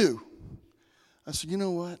do you do? I said, you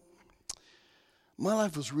know what? My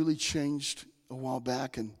life was really changed a while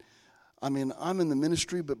back, and I mean, I'm in the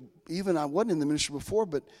ministry, but even I wasn't in the ministry before,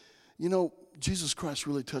 but, you know, Jesus Christ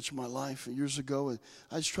really touched my life years ago, and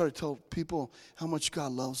I just try to tell people how much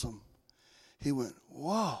God loves them. He went,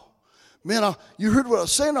 wow. Man, you heard what I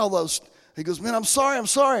was saying, all those. He goes, man, I'm sorry.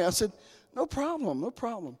 I said, no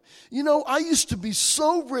problem. You know, I used to be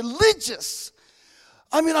so religious.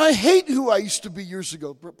 I mean, I hate who I used to be years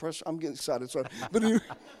ago. I'm getting excited, sorry. But anyway,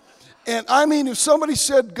 and I mean, if somebody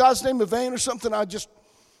said God's name in vain or something, I just,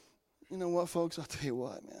 you know what, folks, I'll tell you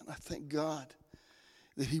what, man, I thank God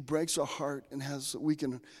that he breaks our heart and we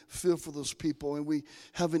can feel for those people, and we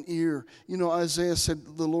have an ear. You know, Isaiah said,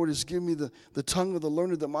 the Lord has given me the tongue of the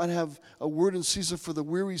learned that might have a word in season for the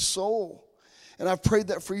weary soul. And I've prayed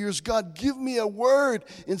that for years. God, give me a word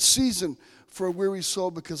in season for a weary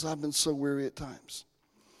soul, because I've been so weary at times.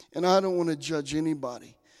 And I don't want to judge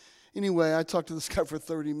anybody. Anyway, I talked to this guy for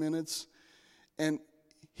 30 minutes, and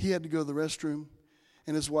he had to go to the restroom.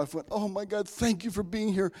 And his wife went, oh, my God, thank you for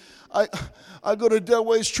being here. I go to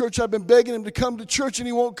Delway's church. I've been begging him to come to church, and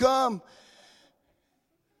he won't come.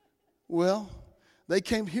 Well, they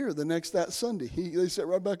came here that Sunday. They sat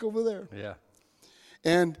right back over there. Yeah.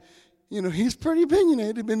 And, you know, he's pretty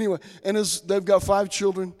opinionated. But anyway, and they've got 5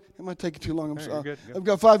 children. Am I taking too long? I'm sorry. Good. I've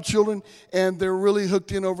got 5 children, and they're really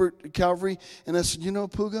hooked in over at Calvary. And I said, you know,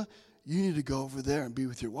 Puga, you need to go over there and be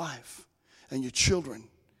with your wife and your children.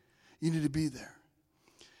 You need to be there.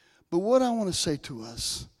 But what I want to say to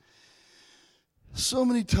us, so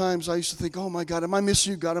many times I used to think, oh, my God, am I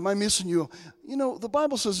missing you, God? Am I missing you? You know, the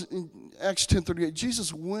Bible says in Acts 10:38,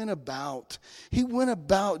 Jesus went about. He went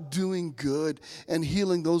about doing good and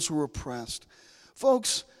healing those who were oppressed.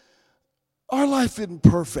 Folks, our life isn't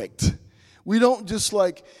perfect. We don't just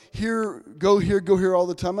like go here all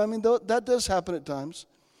the time. I mean, that does happen at times.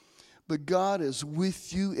 But God is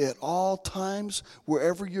with you at all times,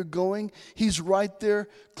 wherever you're going. He's right there,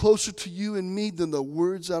 closer to you and me than the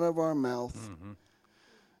words out of our mouth. Mm-hmm.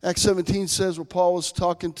 Acts 17 says, where Paul was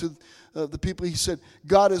talking to the people, he said,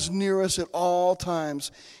 God is near us at all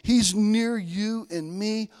times. He's near you and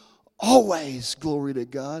me always. Glory to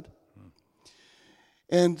God.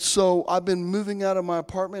 And so I've been moving out of my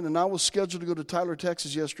apartment, and I was scheduled to go to Tyler,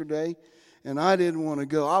 Texas yesterday, and I didn't want to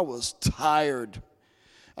go. I was tired.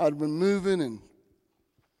 I'd been moving and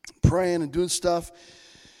praying and doing stuff.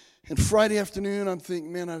 And Friday afternoon, I'm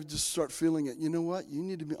thinking, man, I just start feeling it. You know what? You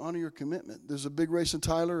need to honor your commitment. There's a big race in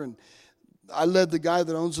Tyler, and I led the guy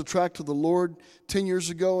that owns the track to the Lord 10 years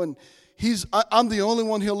ago, and I'm the only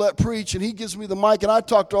one he'll let preach, and he gives me the mic, and I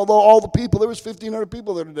talked to all the people. There was 1,500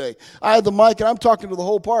 people there today. I had the mic, and I'm talking to the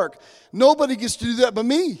whole park. Nobody gets to do that but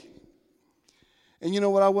me. And you know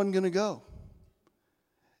what? I wasn't going to go.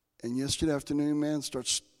 And yesterday afternoon, man,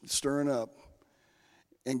 starts stirring up.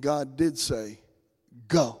 And God did say,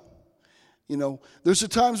 go. You know, there's the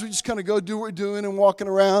times we just kind of go do what we're doing and walking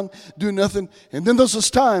around, doing nothing. And then there's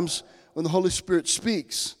those times when the Holy Spirit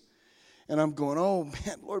speaks. And I'm going, oh,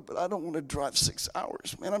 man, Lord, but I don't want to drive 6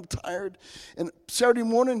 hours. Man, I'm tired. And Saturday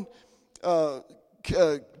morning,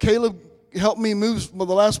 Caleb helped me move the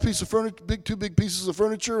last piece of furniture, two big pieces of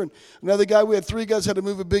furniture. And another guy, we had 3 guys, had to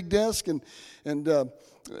move a big desk. And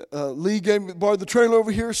Lee borrowed the trailer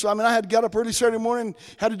over here. So, I mean, I had to get up early Saturday morning,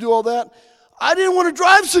 had to do all that. I didn't want to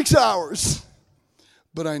drive 6 hours.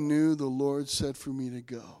 But I knew the Lord said for me to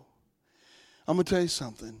go. I'm going to tell you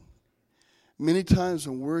something. Many times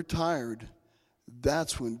when we're tired,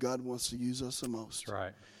 that's when God wants to use us the most. That's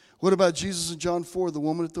right. What about Jesus in John 4, the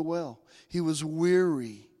woman at the well? He was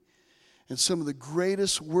weary. And some of the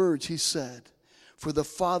greatest words he said, for the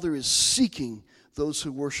Father is seeking those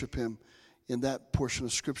who worship him, in that portion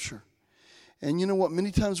of Scripture. And you know what?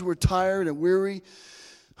 Many times we're tired and weary.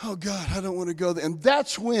 Oh, God, I don't want to go there. And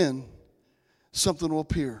that's when something will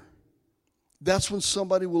appear. That's when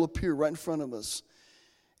somebody will appear right in front of us.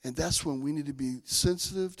 And that's when we need to be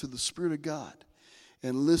sensitive to the Spirit of God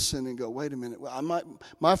and listen and go, wait a minute.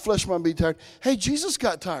 My flesh might be tired. Hey, Jesus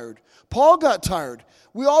got tired. Paul got tired.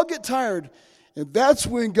 We all get tired. And that's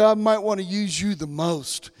when God might want to use you the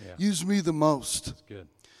most. Yeah. Use me the most. That's good.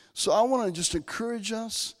 So I want to just encourage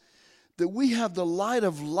us that we have the light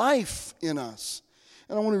of life in us.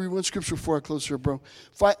 And I want to read one scripture before I close here, bro.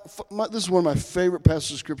 This is one of my favorite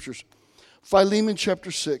passages of scriptures. Philemon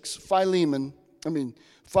chapter 6. Philemon,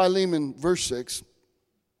 verse 6.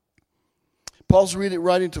 Paul's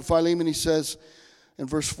writing to Philemon. He says in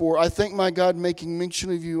verse 4, I thank my God, making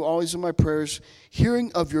mention of you always in my prayers,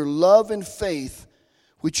 hearing of your love and faith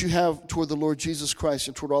which you have toward the Lord Jesus Christ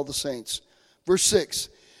and toward all the saints. Verse 6,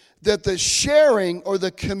 that the sharing or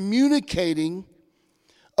the communicating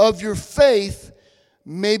of your faith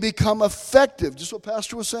may become effective. Just what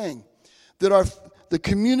Pastor was saying. That the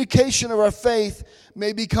communication of our faith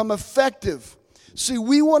may become effective. See,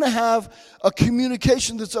 we want to have a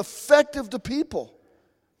communication that's effective to people.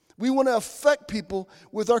 We want to affect people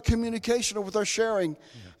with our communication or with our sharing.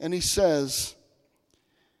 Yeah. And he says,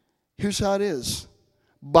 here's how it is.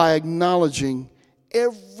 By acknowledging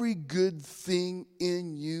every good thing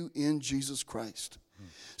in you in Jesus Christ.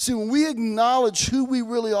 See, when we acknowledge who we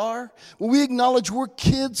really are, when we acknowledge we're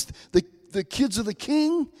kids, the kids of the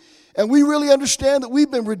King, and we really understand that we've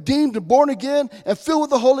been redeemed and born again and filled with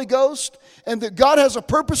the Holy Ghost, and that God has a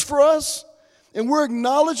purpose for us, and we're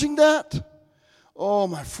acknowledging that, oh,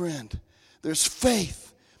 my friend, there's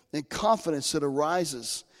faith and confidence that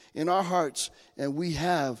arises in our hearts, and we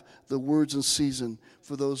have the words in season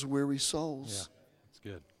for those weary souls.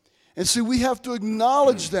 Yeah. Good. And see, we have to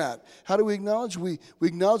acknowledge that. How do we acknowledge? We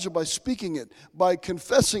acknowledge it by speaking it, by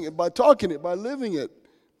confessing it, by talking it, by living it,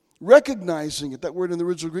 recognizing it. That word in the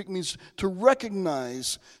original Greek means to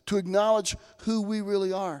recognize, to acknowledge who we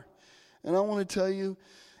really are. And I want to tell you,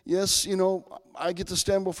 yes, I get to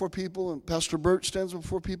stand before people, and Pastor Bert stands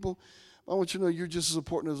before people. I want you to know you're just as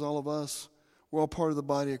important as all of us. We're all part of the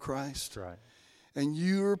body of Christ. That's right. And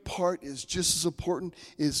your part is just as important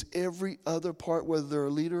as every other part, whether they're a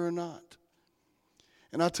leader or not.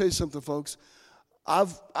 And I'll tell you something, folks.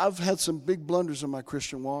 I've had some big blunders in my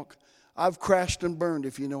Christian walk. I've crashed and burned,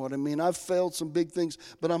 if you know what I mean. I've failed some big things,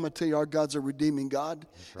 but I'm going to tell you, our God's a redeeming God.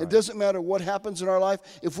 Right. It doesn't matter what happens in our life.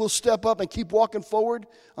 If we'll step up and keep walking forward,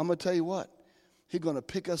 I'm going to tell you what. He's going to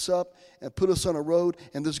pick us up and put us on a road,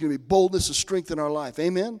 and there's going to be boldness and strength in our life.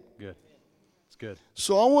 Amen? Good. Good.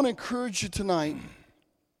 So I want to encourage you tonight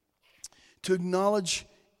to acknowledge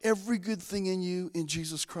every good thing in you in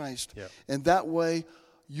Jesus Christ. Yep. And that way,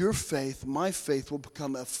 your faith, my faith, will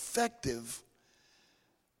become effective.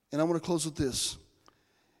 And I want to close with this.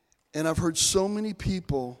 And I've heard so many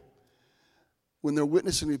people, when they're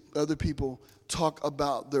witnessing to other people, talk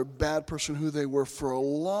about their bad person, who they were for a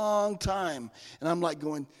long time. And I'm like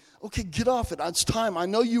going, okay, get off it. It's time. I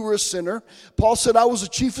know you were a sinner. Paul said I was the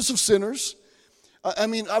chiefest of sinners.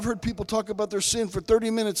 I've heard people talk about their sin for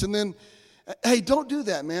 30 minutes and then, hey, don't do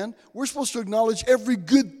that, man. We're supposed to acknowledge every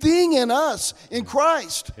good thing in us, in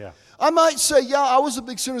Christ. Yeah. I might say, yeah, I was a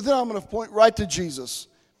big sinner. Then I'm going to point right to Jesus.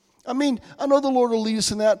 I know the Lord will lead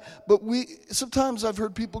us in that, but sometimes I've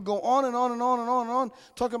heard people go on and on and on and on and on,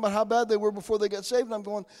 talking about how bad they were before they got saved. And I'm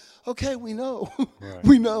going, okay, we know. Right.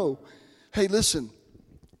 We know. Hey, listen,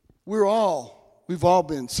 we've all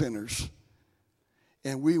been sinners.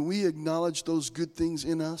 And we acknowledge those good things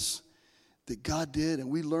in us that God did, and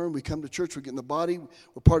we learn, we come to church, we get in the body,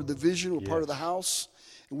 we're part of the vision, we're part of the house,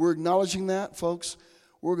 and we're acknowledging that, folks.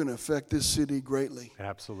 We're going to affect this city greatly.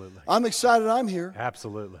 Absolutely. I'm excited I'm here.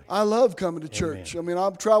 Absolutely. I love coming to church. Amen.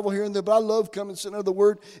 I'll travel here and there, but I love coming, sitting under the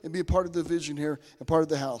Word, and be a part of the vision here and part of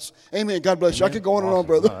the house. Amen. God bless you. I could go on and on,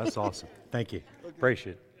 brother. Oh, that's awesome. Thank you.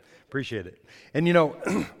 Okay. Appreciate it. And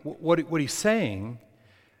what he's saying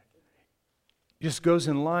just goes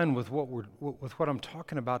in line with what I'm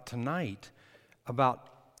talking about tonight, about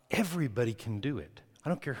everybody can do it. I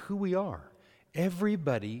don't care who we are.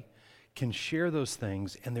 Everybody can share those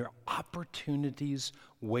things, and there are opportunities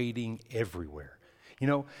waiting everywhere.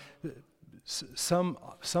 Some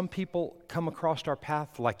people come across our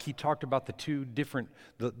path, like he talked about the two different,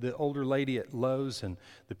 the older lady at Lowe's and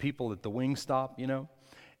the people at the Wingstop,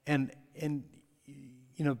 and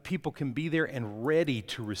people can be there and ready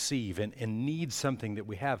to receive and need something that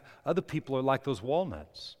we have. Other people are like those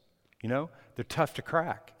walnuts. They're tough to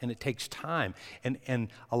crack, and it takes time. And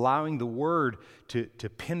allowing the word to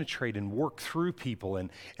penetrate and work through people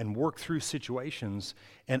and work through situations.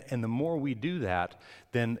 And the more we do that,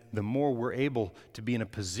 then the more we're able to be in a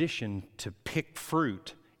position to pick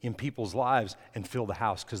fruit in people's lives and fill the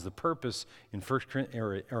house. Because the purpose in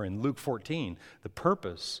Luke 14, the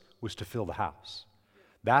purpose was to fill the house.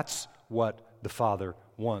 That's what the Father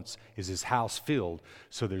wants, is his house filled.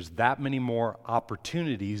 So there's that many more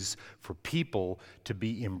opportunities for people to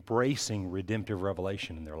be embracing redemptive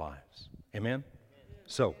revelation in their lives. Amen?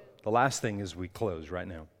 So the last thing is we close right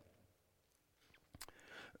now.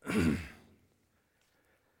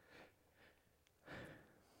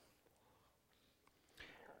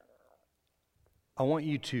 I want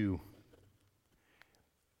you to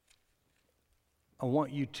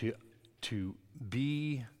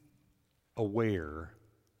be aware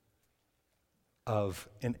of,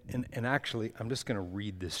 and actually, I'm just going to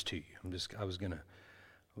read this to you. I was going to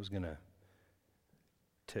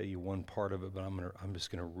tell you one part of it, but I'm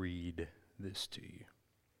just going to read this to you.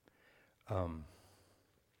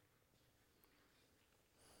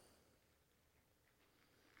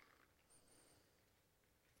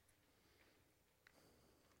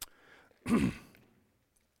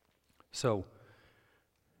 So,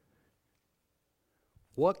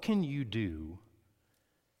 what can you do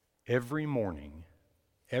every morning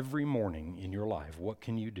in your life? What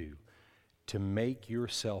can you do to make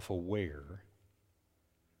yourself aware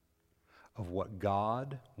of what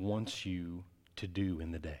God wants you to do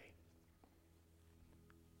in the day?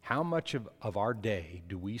 How much of our day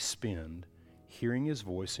do we spend hearing his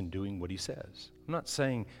voice and doing what he says? I'm not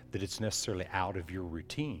saying that it's necessarily out of your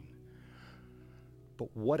routine.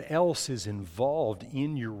 But what else is involved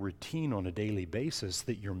in your routine on a daily basis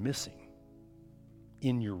that you're missing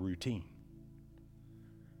in your routine?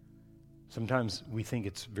 Sometimes we think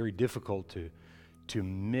it's very difficult to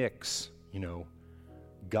mix,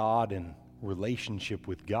 God and relationship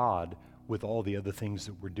with God with all the other things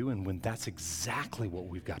that we're doing, when that's exactly what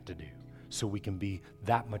we've got to do so we can be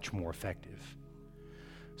that much more effective.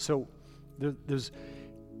 So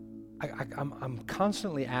I'm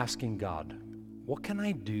constantly asking God, what can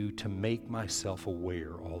I do to make myself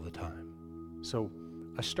aware all the time? So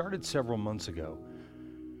I started several months ago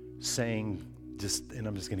saying, and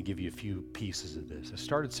I'm just going to give you a few pieces of this. I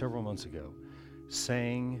started several months ago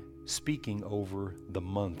speaking over the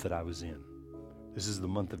month that I was in. This is the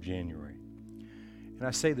month of January. And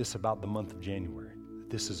I say this about the month of January.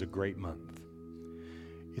 This is a great month.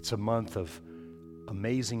 It's a month of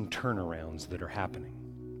amazing turnarounds that are happening.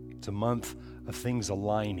 It's a month of things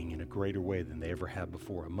aligning in a greater way than they ever have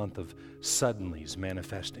before. A month of suddenlies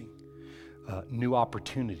manifesting. New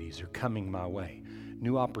opportunities are coming my way.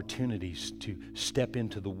 New opportunities to step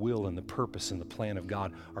into the will and the purpose and the plan of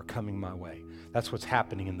God are coming my way. That's what's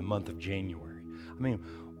happening in the month of January. I mean,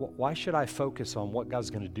 why should I focus on what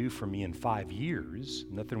God's going to do for me in 5 years?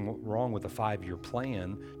 Nothing wrong with a 5-year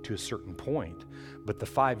plan to a certain point, but the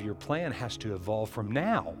 5-year plan has to evolve from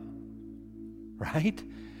now, right?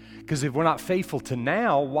 Because if we're not faithful to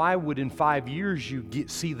now, why would in 5 years you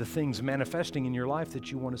see the things manifesting in your life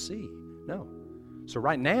that you want to see? No. So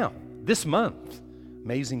right now, this month,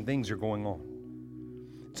 amazing things are going on.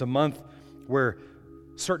 It's a month where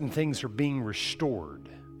certain things are being restored.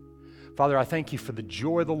 Father, I thank you for the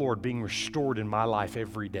joy of the Lord being restored in my life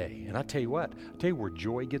every day. And I tell you what, where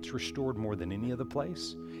joy gets restored more than any other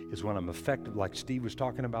place is when I'm effective, like Steve was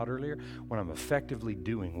talking about earlier, when I'm effectively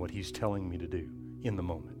doing what he's telling me to do in the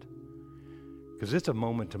moment. Because it's a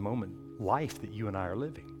moment-to-moment life that you and I are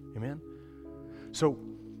living. Amen? So,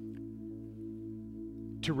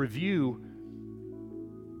 to review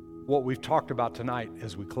what we've talked about tonight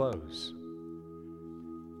as we close,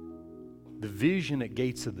 the vision at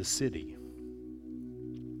Gates of the City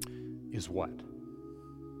is what?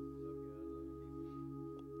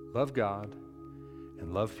 Love God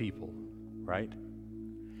and love people, right?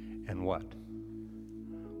 And what?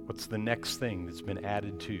 What's the next thing that's been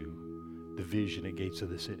added to the vision at Gates of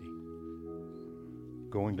the City?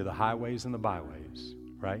 Going to the highways and the byways,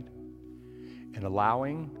 right? And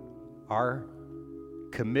allowing our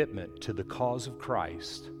commitment to the cause of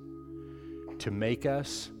Christ to make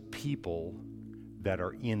us people that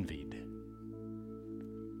are envied.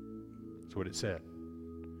 That's what it said.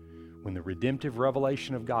 When the redemptive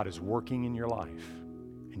revelation of God is working in your life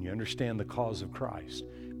and you understand the cause of Christ,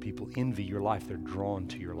 people envy your life. They're drawn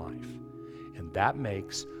to your life. And that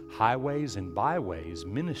makes highways and byways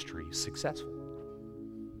ministry successful.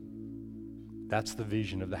 That's the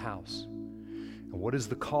vision of the house. And what is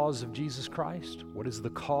the cause of Jesus Christ? What is the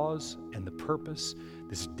cause and the purpose,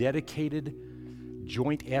 this dedicated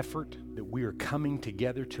joint effort that we are coming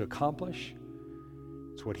together to accomplish?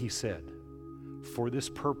 It's what he said. For this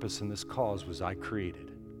purpose and this cause was I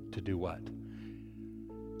created. To do what?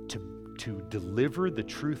 To deliver the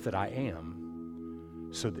truth that I am,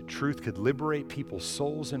 so that truth could liberate people's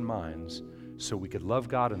souls and minds, so we could love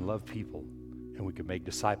God and love people, and we could make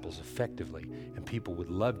disciples effectively, and people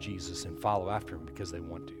would love Jesus and follow after him because they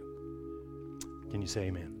want to. Can you say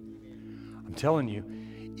amen? I'm telling you,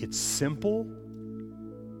 it's simple.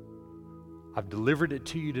 I've delivered it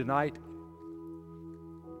to you tonight,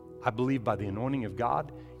 I believe by the anointing of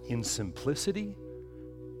God, in simplicity,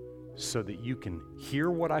 so that you can hear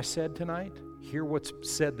what I said tonight, hear what's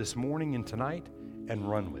said this morning and tonight, and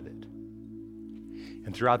run with it.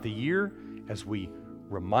 And throughout the year, as we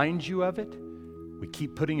remind you of it, we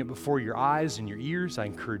keep putting it before your eyes and your ears. I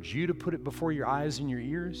encourage you to put it before your eyes and your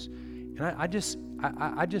ears. And I just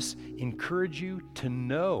encourage you to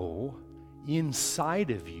know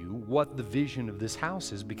inside of you what the vision of this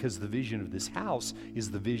house is, because the vision of this house is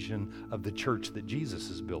the vision of the church that Jesus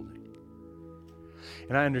is building.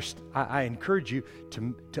 And I encourage you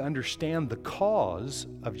to understand the cause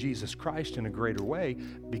of Jesus Christ in a greater way,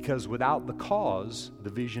 because without the cause, the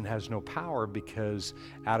vision has no power, because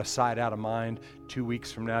out of sight, out of mind, 2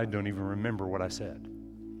 weeks from now, I don't even remember what I said.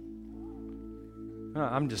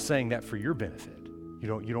 I'm just saying that for your benefit. You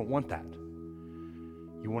don't want that.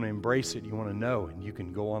 You want to embrace it. You want to know. And you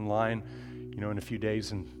can go online, in a few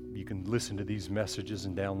days, and you can listen to these messages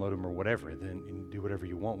and download them or whatever, then and do whatever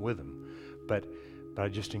you want with them. But I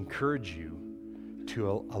just encourage you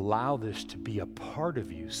to allow this to be a part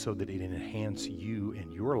of you, so that it enhance you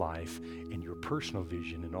and your life and your personal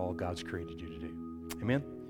vision and all God's created you to do. Amen?